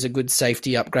Butcher is a good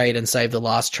safety upgrade and save the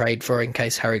last trade for in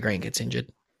case Harry Green gets injured.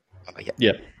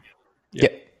 Yep.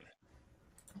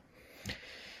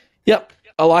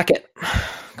 I like it.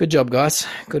 Good job, guys.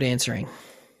 Good answering.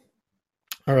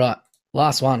 All right.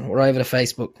 Last one. We're over to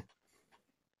Facebook.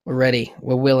 We're ready.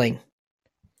 We're willing.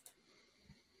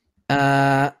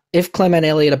 If Clem and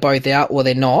Elliott are both out, well,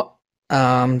 they're not.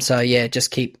 So yeah,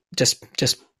 just keep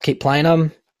playing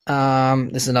them.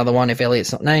 This is another one. If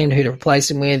Elliott's not named, who to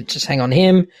replace him with? Just hang on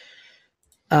him.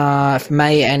 If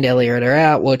May and Elliott are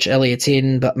out, which Elliott's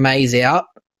in, but May's out.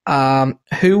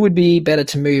 Who would be better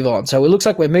to move on? So it looks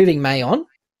like we're moving May on.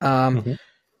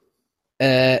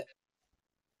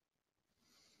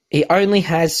 He only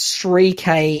has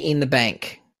 3K in the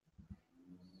bank.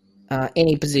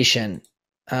 Any position.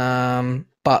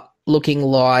 But looking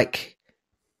like...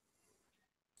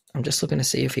 I'm just looking to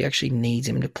see if he actually needs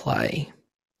him to play.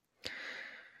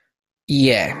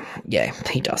 Yeah,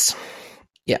 he does.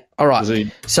 Yeah, all right.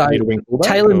 So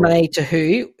Taylor May to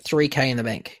who? 3K in the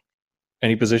bank.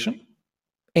 Any position?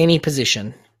 Any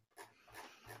position.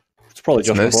 It's probably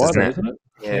Josh Moose, McGuire, isn't it?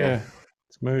 Yeah.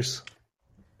 It's Moose.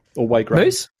 Or Wade Graham.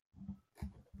 Moose?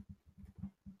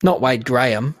 Not Wade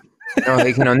Graham. No,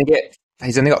 he can only get...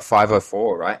 He's only got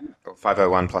 504, right? Or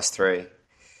 501 plus 3.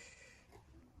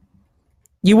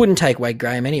 You wouldn't take Wade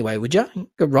Graham anyway, would you?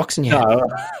 You've got rocks in your head.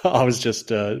 No, I was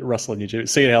just rustling your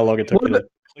juice, seeing how long it took me to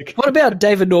click. What about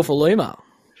David Norfoluma?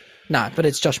 No, but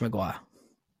it's Josh McGuire.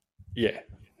 Yeah,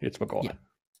 it's McGuire. Yeah,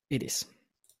 it is.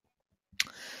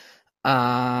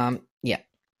 Yeah.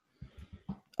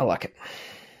 I like it.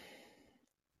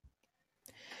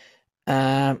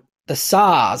 The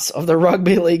SARS of the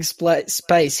rugby league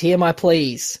space. Hear my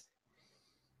pleas.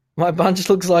 My bunch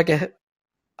looks like a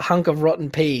hunk of rotten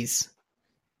peas.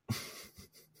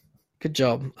 Good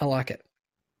job. I like it.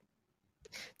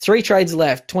 3 trades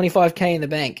left. 25K in the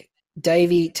bank.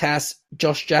 Davey, Tass,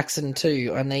 Josh Jackson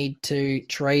too. I need to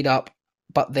trade up,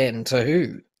 but then to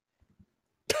who?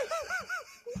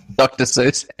 Dr.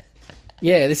 Seuss.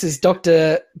 Yeah, this is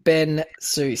Dr. Ben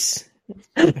Seuss,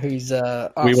 who's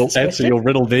we will answer your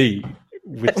riddle D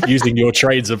with using your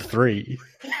trades of 3.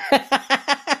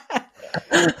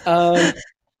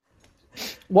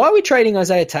 Why are we trading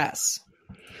Isaiah Tass?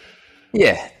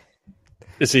 Yeah.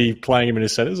 Is he playing him in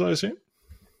his centres, I assume?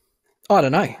 I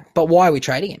don't know, but why are we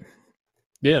trading him?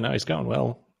 Yeah, no, he's going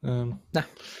well. No,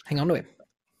 hang on to him.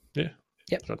 Yeah.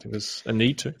 Yep. I don't think there's a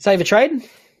need to. Save a trade.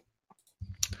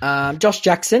 Josh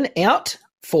Jackson out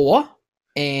 4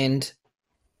 and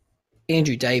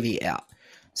Andrew Davey out.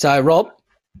 So, Rob,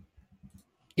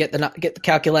 get the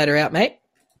calculator out, mate.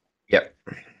 Yep.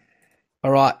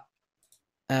 All right.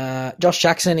 Josh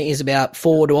Jackson is about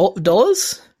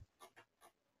 $4.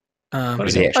 What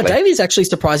is he actually? Davey's actually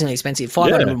surprisingly expensive.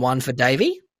 501 for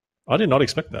Davey. I did not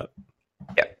expect that.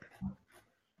 Yep.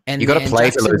 And you got to play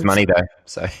to lose money, though.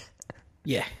 So.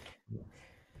 Yeah.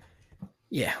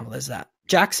 Yeah, well, there's that.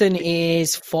 Jackson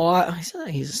is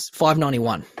he's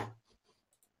 591.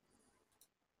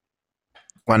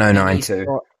 109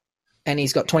 too. And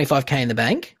he's got 25K in the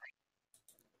bank.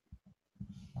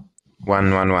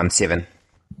 1117.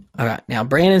 All right. Now,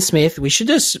 Brandon Smith, we should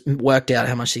just worked out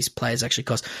how much these players actually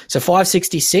cost. So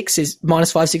 566 is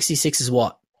minus 566 is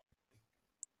what?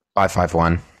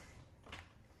 551.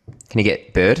 Can you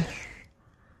get Bird?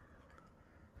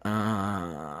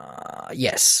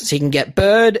 Yes. So you can get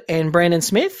Bird and Brandon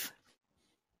Smith.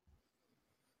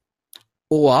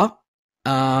 Or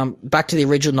Back to the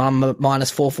original number,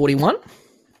 minus 441.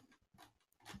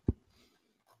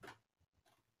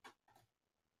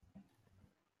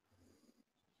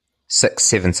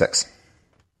 $676.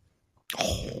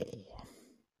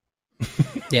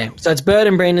 Yeah, so it's Bird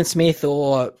and Brandon Smith,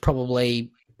 or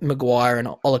probably Maguire and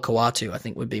Olakau'atu, I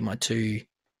think would be my two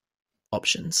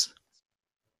options.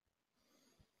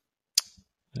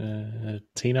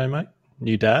 Tino, mate,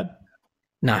 new dad.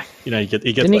 No, You know, he gets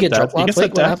didn't he get that dropped last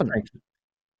week? What happened?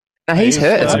 No, he's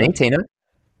hurt, isn't he, Tino?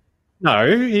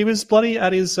 No, he was bloody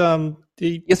at his You're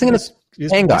thinking of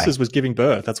his Pangai. missus was giving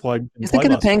birth. That's why You're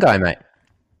thinking of Pangai, mate.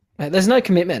 Mate, there's no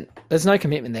commitment. There's no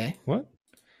commitment there. What?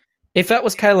 If that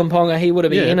was Kalen Ponga, he would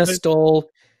have been in a but- stall,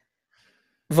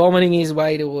 vomiting his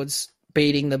way towards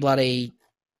beating the bloody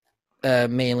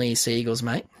Manly Seagulls,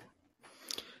 mate.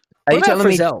 Are you What about telling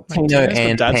me Frizzell? Tino That's and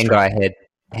what Dad's Pangai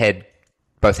had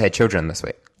both had children this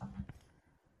week?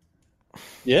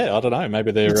 Yeah, I don't know.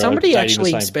 Maybe they're Did somebody dating the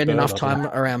actually same spend bird, enough I don't know.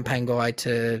 time around Pangai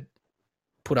to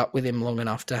put up with him long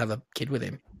enough to have a kid with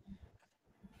him?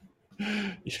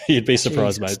 You'd be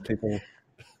surprised, Jesus. mate. People.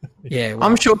 Yeah, well,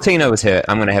 I'm sure Tino was hurt.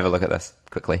 I'm going to have a look at this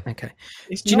quickly. okay.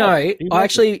 He's Do you not. know, He I wasn't.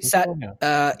 actually He's sat not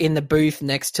now. in the booth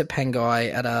next to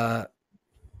Pangai at a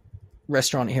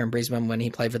restaurant here in Brisbane when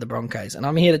he played for the Broncos. And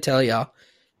I'm here to tell you,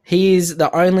 he is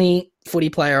the only footy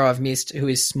player I've missed who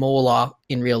is smaller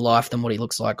in real life than what he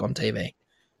looks like on TV.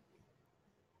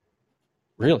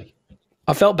 Really?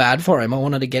 I felt bad for him. I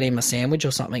wanted to get him a sandwich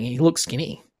or something. He looked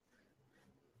skinny.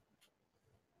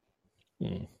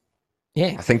 Hmm.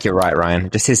 Yeah. I think you're right, Ryan.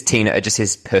 Just his Tino, just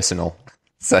his personal.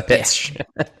 So that's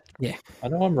I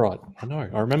know I'm right. I know.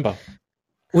 I remember.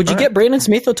 Would you All get Brandon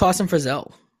Smith or Tyson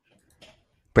Frizzell?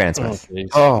 Brandon Oh, Smith.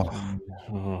 jeez.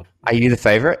 Oh, are you the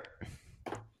favourite?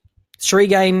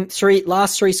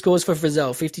 Last three scores for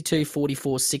Frizzell, 52,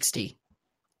 44, 60.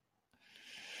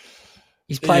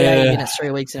 He's played 80 Yeah. minutes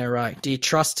 3 weeks in a row. Do you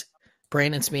trust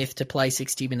Brandon Smith to play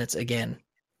 60 minutes again?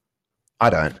 I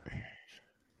don't.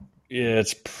 Yeah,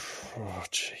 it's. Oh,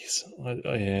 jeez.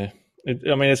 Yeah.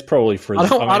 I mean, it's probably for. I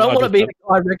don't want to be just- the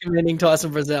guy recommending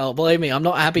Tyson Frizzell. Believe me, I'm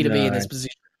not happy to be in No. this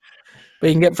position. But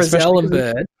you can get Frizzell Especially and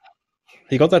because Bird.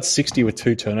 He got that 60 with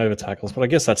 2 turnover tackles, but I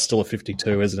guess that's still a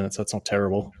 52, isn't it? So that's not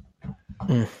terrible.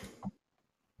 Mm.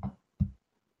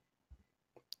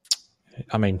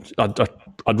 I mean,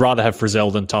 I'd rather have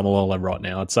Frizzell than Tamalolo right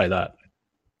now. I'd say that.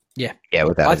 Yeah. Yeah,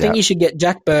 without I a think doubt. you should get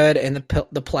Jack Bird and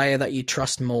the player that you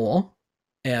trust more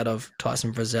out of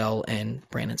Tyson Frizzell and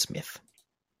Brandon Smith.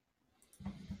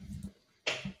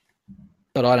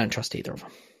 But I don't trust either of them.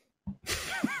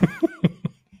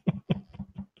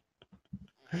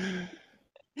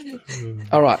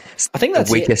 All right. I think that's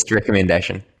the it. weakest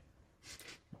recommendation.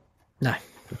 No.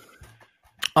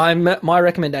 My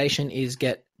recommendation is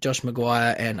get Josh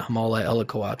Maguire and Hamole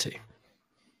Olakau'atu.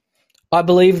 I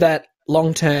believe that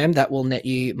long term that will net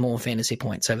you more fantasy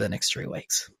points over the next 3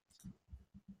 weeks.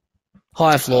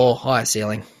 Higher floor, higher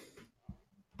ceiling.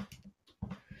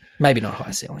 Maybe not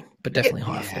higher ceiling, but definitely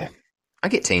higher floor. I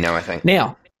get Tino, I think.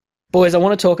 Now, boys, I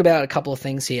want to talk about a couple of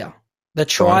things here. The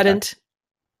Trident,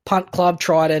 Punt Club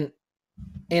Trident,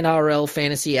 NRL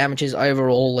Fantasy Amateurs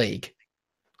Overall League.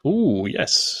 Ooh,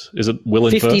 yes. Is it Will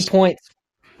in 50 first? points.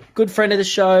 Good friend of the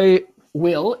show,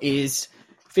 Will, is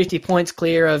 50 points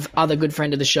clear of other good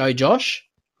friend of the show, Josh.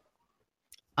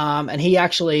 And he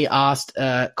actually asked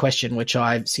a question which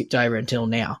I've skipped over until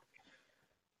now,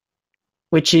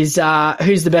 which is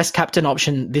who's the best captain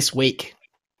option this week?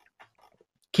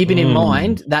 Keeping in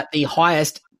mind that the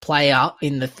highest player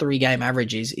in the 3-game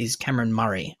average is Cameron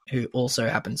Murray, who also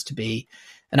happens to be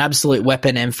an absolute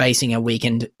weapon and facing a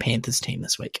weakened Panthers team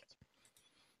this week.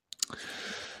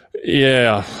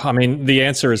 Yeah, I mean, the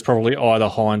answer is probably either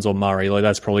Hines or Murray. Like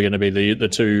that's probably going to be the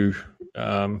two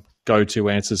go-to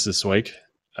answers this week.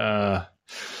 Oh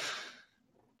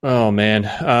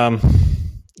man,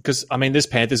 because I mean, this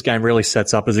Panthers game really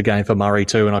sets up as a game for Murray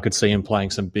too, and I could see him playing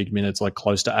some big minutes, like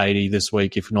close to 80 this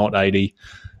week, if not 80.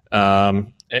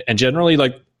 And generally,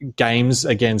 like games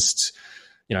against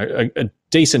a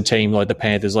decent team like the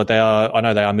Panthers, like I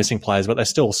know they are missing players, but they're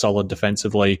still solid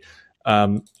defensively.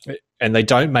 And they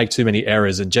don't make too many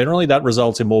errors, and generally that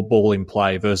results in more ball in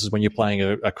play versus when you're playing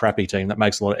a crappy team that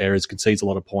makes a lot of errors, concedes a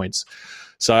lot of points.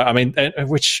 So, I mean,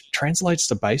 which translates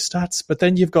to base stats, but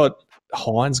then you've got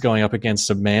Hines going up against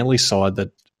a Manly side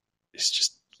that is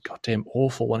just goddamn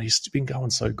awful, and he's been going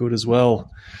so good as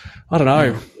well. I don't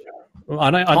know. I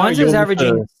know Hines you're is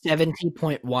averaging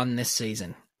 70.1 this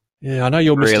season. Yeah, I know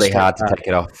you're Really hard to take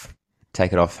it off.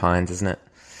 Take it off Hines, isn't it?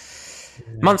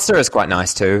 Yeah. Munster is quite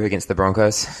nice too against the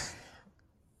Broncos.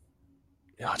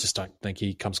 Yeah, I just don't think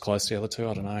he comes close to the other two.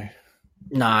 I don't know.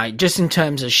 No, just in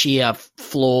terms of sheer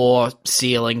floor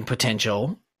ceiling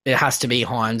potential, it has to be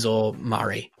Hines or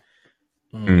Murray.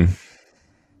 Yeah.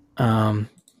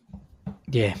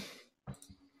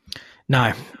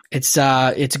 No, it's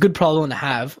a good problem to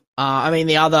have. I mean,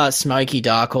 the other smoky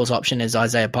dark horse option is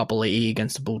Isaiah Papali'i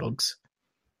against the Bulldogs.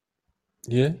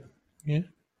 Yeah.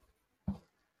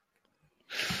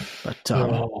 But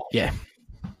yeah,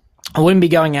 I wouldn't be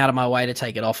going out of my way to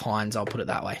take it off Hines. I'll put it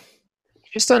that way. You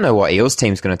just don't know what Eels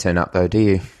team's going to turn up, though, do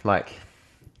you?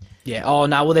 Yeah. Oh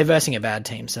no. Well, they're versing a bad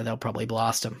team, so they'll probably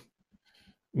blast them.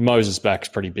 Moses back's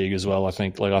pretty big as well. I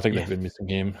think. They've been missing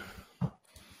him.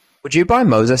 Would you buy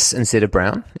Moses instead of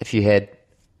Brown if you had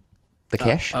the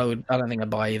cash? I don't think I'd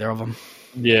buy either of them.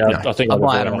 Yeah, no. I think I'd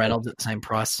buy Adam Reynolds at the same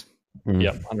price.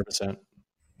 Yep, 100%.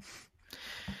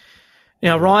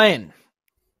 Now, Ryan,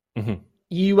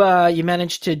 you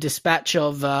managed to dispatch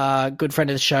of a good friend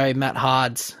of the show, Matt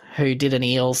Hards, who did an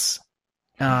Eels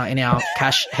in our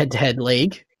cash head-to-head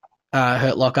league,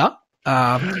 Hurt Locker.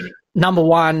 Number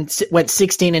one, went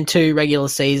 16-2 regular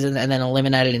season and then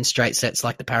eliminated in straight sets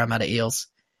like the Parramatta Eels.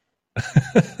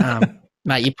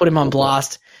 Mate, you put him on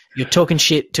blast. You're talking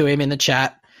shit to him in the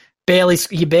chat.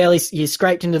 You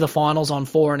scraped into the finals on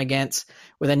for and against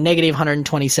with a negative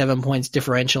 127 points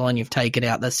differential, and you've taken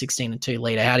out the 16-2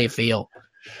 leader. How do you feel?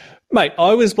 Mate,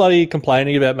 I was bloody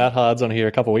complaining about Matt Hards on here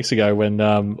a couple of weeks ago when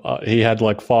he had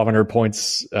like 500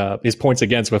 points. His points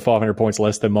against were 500 points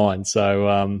less than mine. So,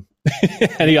 and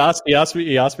he asked me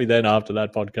then after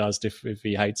that podcast if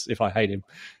I hate him,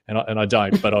 and I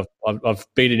don't. But I've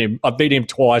beaten him. I've beat him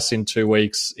twice in 2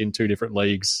 weeks in 2 different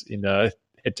leagues in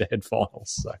head-to-head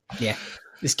finals. So yeah,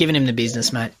 just giving him the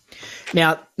business, mate.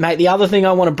 Now, mate, the other thing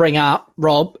I want to bring up,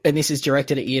 Rob, and this is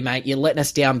directed at you, mate. You're letting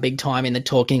us down big time in the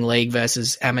talking league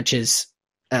versus amateurs.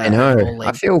 I know.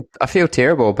 I feel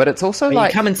terrible, but it's also you're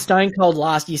coming stone cold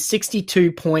last. You're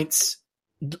 62 points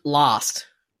last.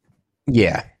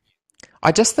 Yeah.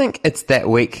 I just think it's that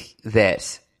week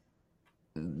that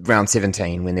round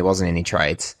 17 when there wasn't any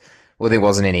trades, or there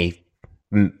wasn't any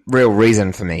real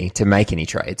reason for me to make any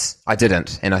trades. I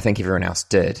didn't, and I think everyone else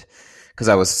did, because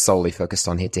I was solely focused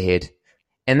on head-to-head.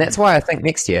 And that's why I think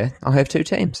next year I'll have 2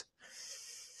 teams.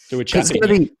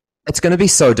 It's going to be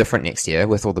so different next year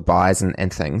with all the buys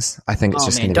and things. I think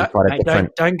it's going to be quite a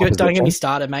different Don't get me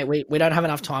started, mate. We don't have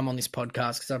enough time on this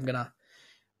podcast because I'm gonna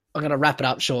wrap it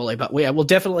up shortly. But we'll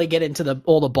definitely get into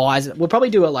all the buys. We'll probably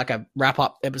do a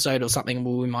wrap-up episode or something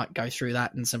where we might go through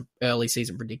that and some early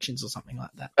season predictions or something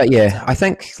like that. But yeah, I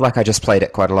think I just played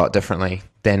it quite a lot differently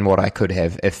than what I could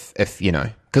have if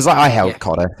because I held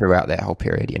Cotter throughout that whole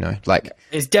period,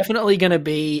 There's definitely going to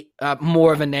be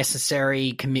more of a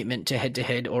necessary commitment to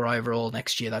head-to-head or overall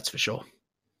next year, that's for sure.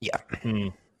 Yeah.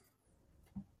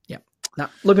 Yeah. Now,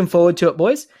 looking forward to it,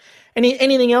 boys.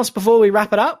 Anything else before we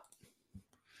wrap it up?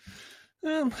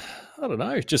 I don't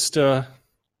know. Just I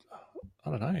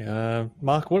don't know,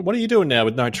 Mark. What are you doing now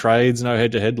with no trades, no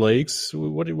head-to-head leagues?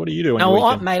 What are you doing?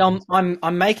 No, mate.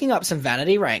 I'm making up some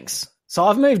vanity ranks. So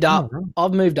I've moved up. Oh, right.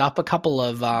 I've moved up a couple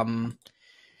of.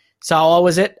 So I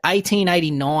was at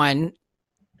 1889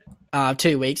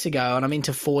 2 weeks ago, and I'm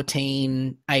into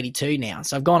 1482 now.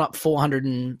 So I've gone up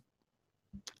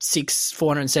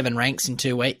 407 ranks in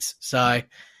 2 weeks. So.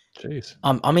 Jeez.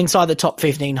 I'm inside the top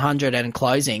 1,500 and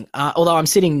closing. Although I'm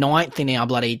sitting 9th in our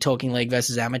bloody talking league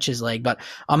versus amateurs league, but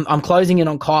I'm closing in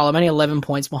on Kyle. I'm only 11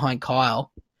 points behind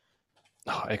Kyle.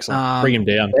 Oh, excellent! Bring him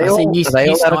down. Are they all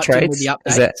out of trades?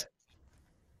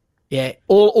 Yeah,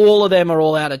 all of them are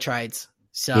all out of trades.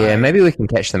 So yeah, maybe we can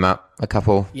catch them up a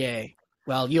couple. Yeah,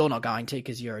 well, you're not going to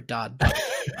because you're a dud. But,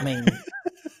 I mean,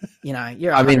 you're.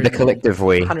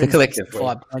 The collective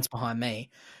 5 points behind me.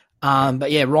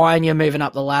 But yeah, Ryan, you're moving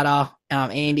up the ladder.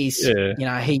 Andy's, he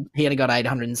only got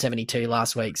 872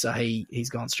 last week, so he's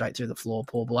gone straight through the floor,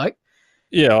 poor bloke.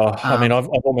 Yeah, I've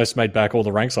almost made back all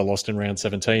the ranks I lost in round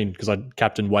 17 because I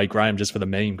captained Wade Graham just for the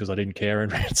meme because I didn't care in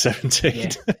round 17.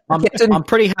 Yeah. I'm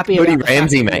pretty happy about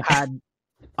Ramsey, mate.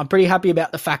 I'm pretty happy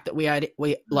about the fact that we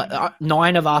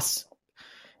 9 of us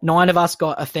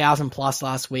got 1,000 plus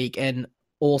last week, and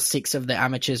all 6 of the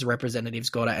amateurs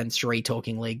representatives got it, and 3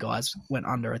 talking league guys went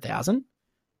under 1,000.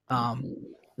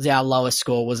 Our lowest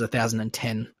score was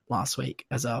 1,010 last week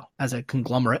as a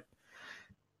conglomerate,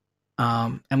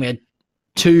 and we had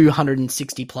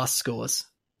 260 plus scores.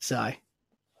 So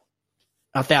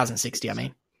 1,060, I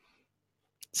mean.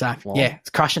 So yeah,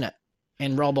 it's crushing it.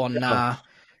 And Rob on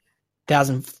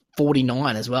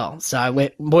 1,049 as well. So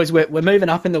we're moving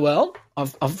up in the world.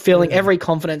 I'm feeling every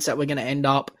confidence that we're going to end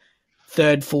up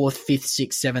 3rd, 4th, 5th,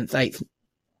 6th, 7th, 8th,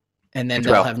 and then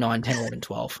they'll have 9, 10, 11,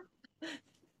 12.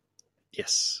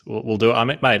 Yes, we'll do it. I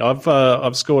mean, mate,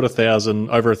 I've scored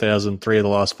over 1,000 3 of the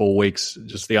last 4 weeks.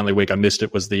 Just the only week I missed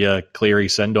it was the Cleary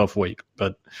send-off week.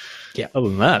 But other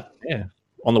than that,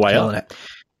 on the way up.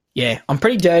 Yeah, I'm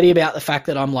pretty dirty about the fact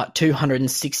that I'm like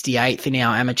 268th in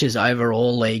our amateurs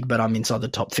overall league, but I'm inside the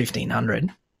top 1,500.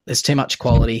 There's too much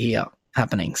quality here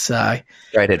happening. So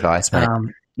great advice, mate.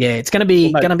 It's going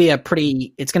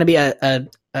to be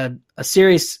a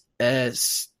serious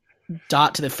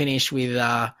start to the finish with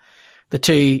the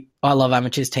two I Love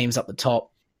Amateurs teams up the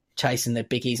top chasing the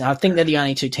bickies. And I think they're the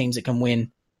only two teams that can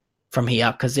win from here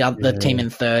because the team in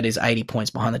third is 80 points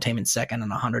behind the team in second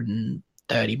and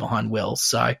 130 behind Will.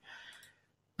 So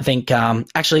I think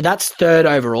actually that's third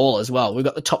overall as well. We've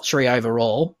got the top 3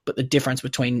 overall, but the difference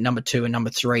between number 2 and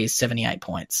number 3 is 78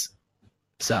 points.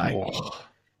 So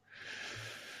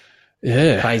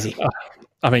crazy.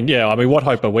 I mean, what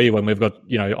hope are we when we've got,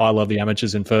 I Love the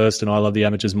Amateurs in first and I Love the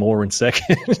Amateurs more in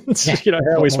second?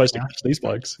 How are we supposed to catch these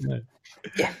blokes?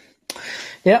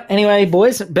 Yeah. Anyway,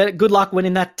 boys, good luck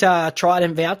winning that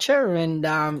Trident voucher. And,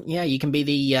 you can be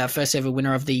the first ever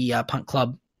winner of the Punt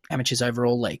Club Amateurs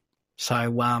Overall League.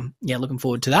 So, looking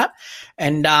forward to that.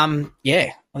 And,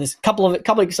 there's a couple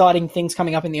of exciting things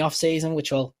coming up in the off season,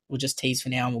 which we'll just tease for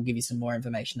now and we'll give you some more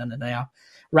information under our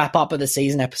wrap up of the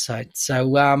season episode.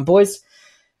 So, boys,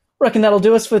 reckon that'll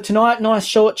do us for tonight. Nice,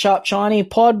 short, sharp, shiny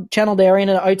pod. Channel Darien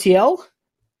at OTL.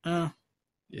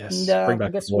 Yes, bring back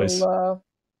I guess the voice. we'll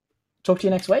talk to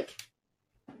you next week.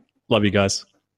 Love you guys.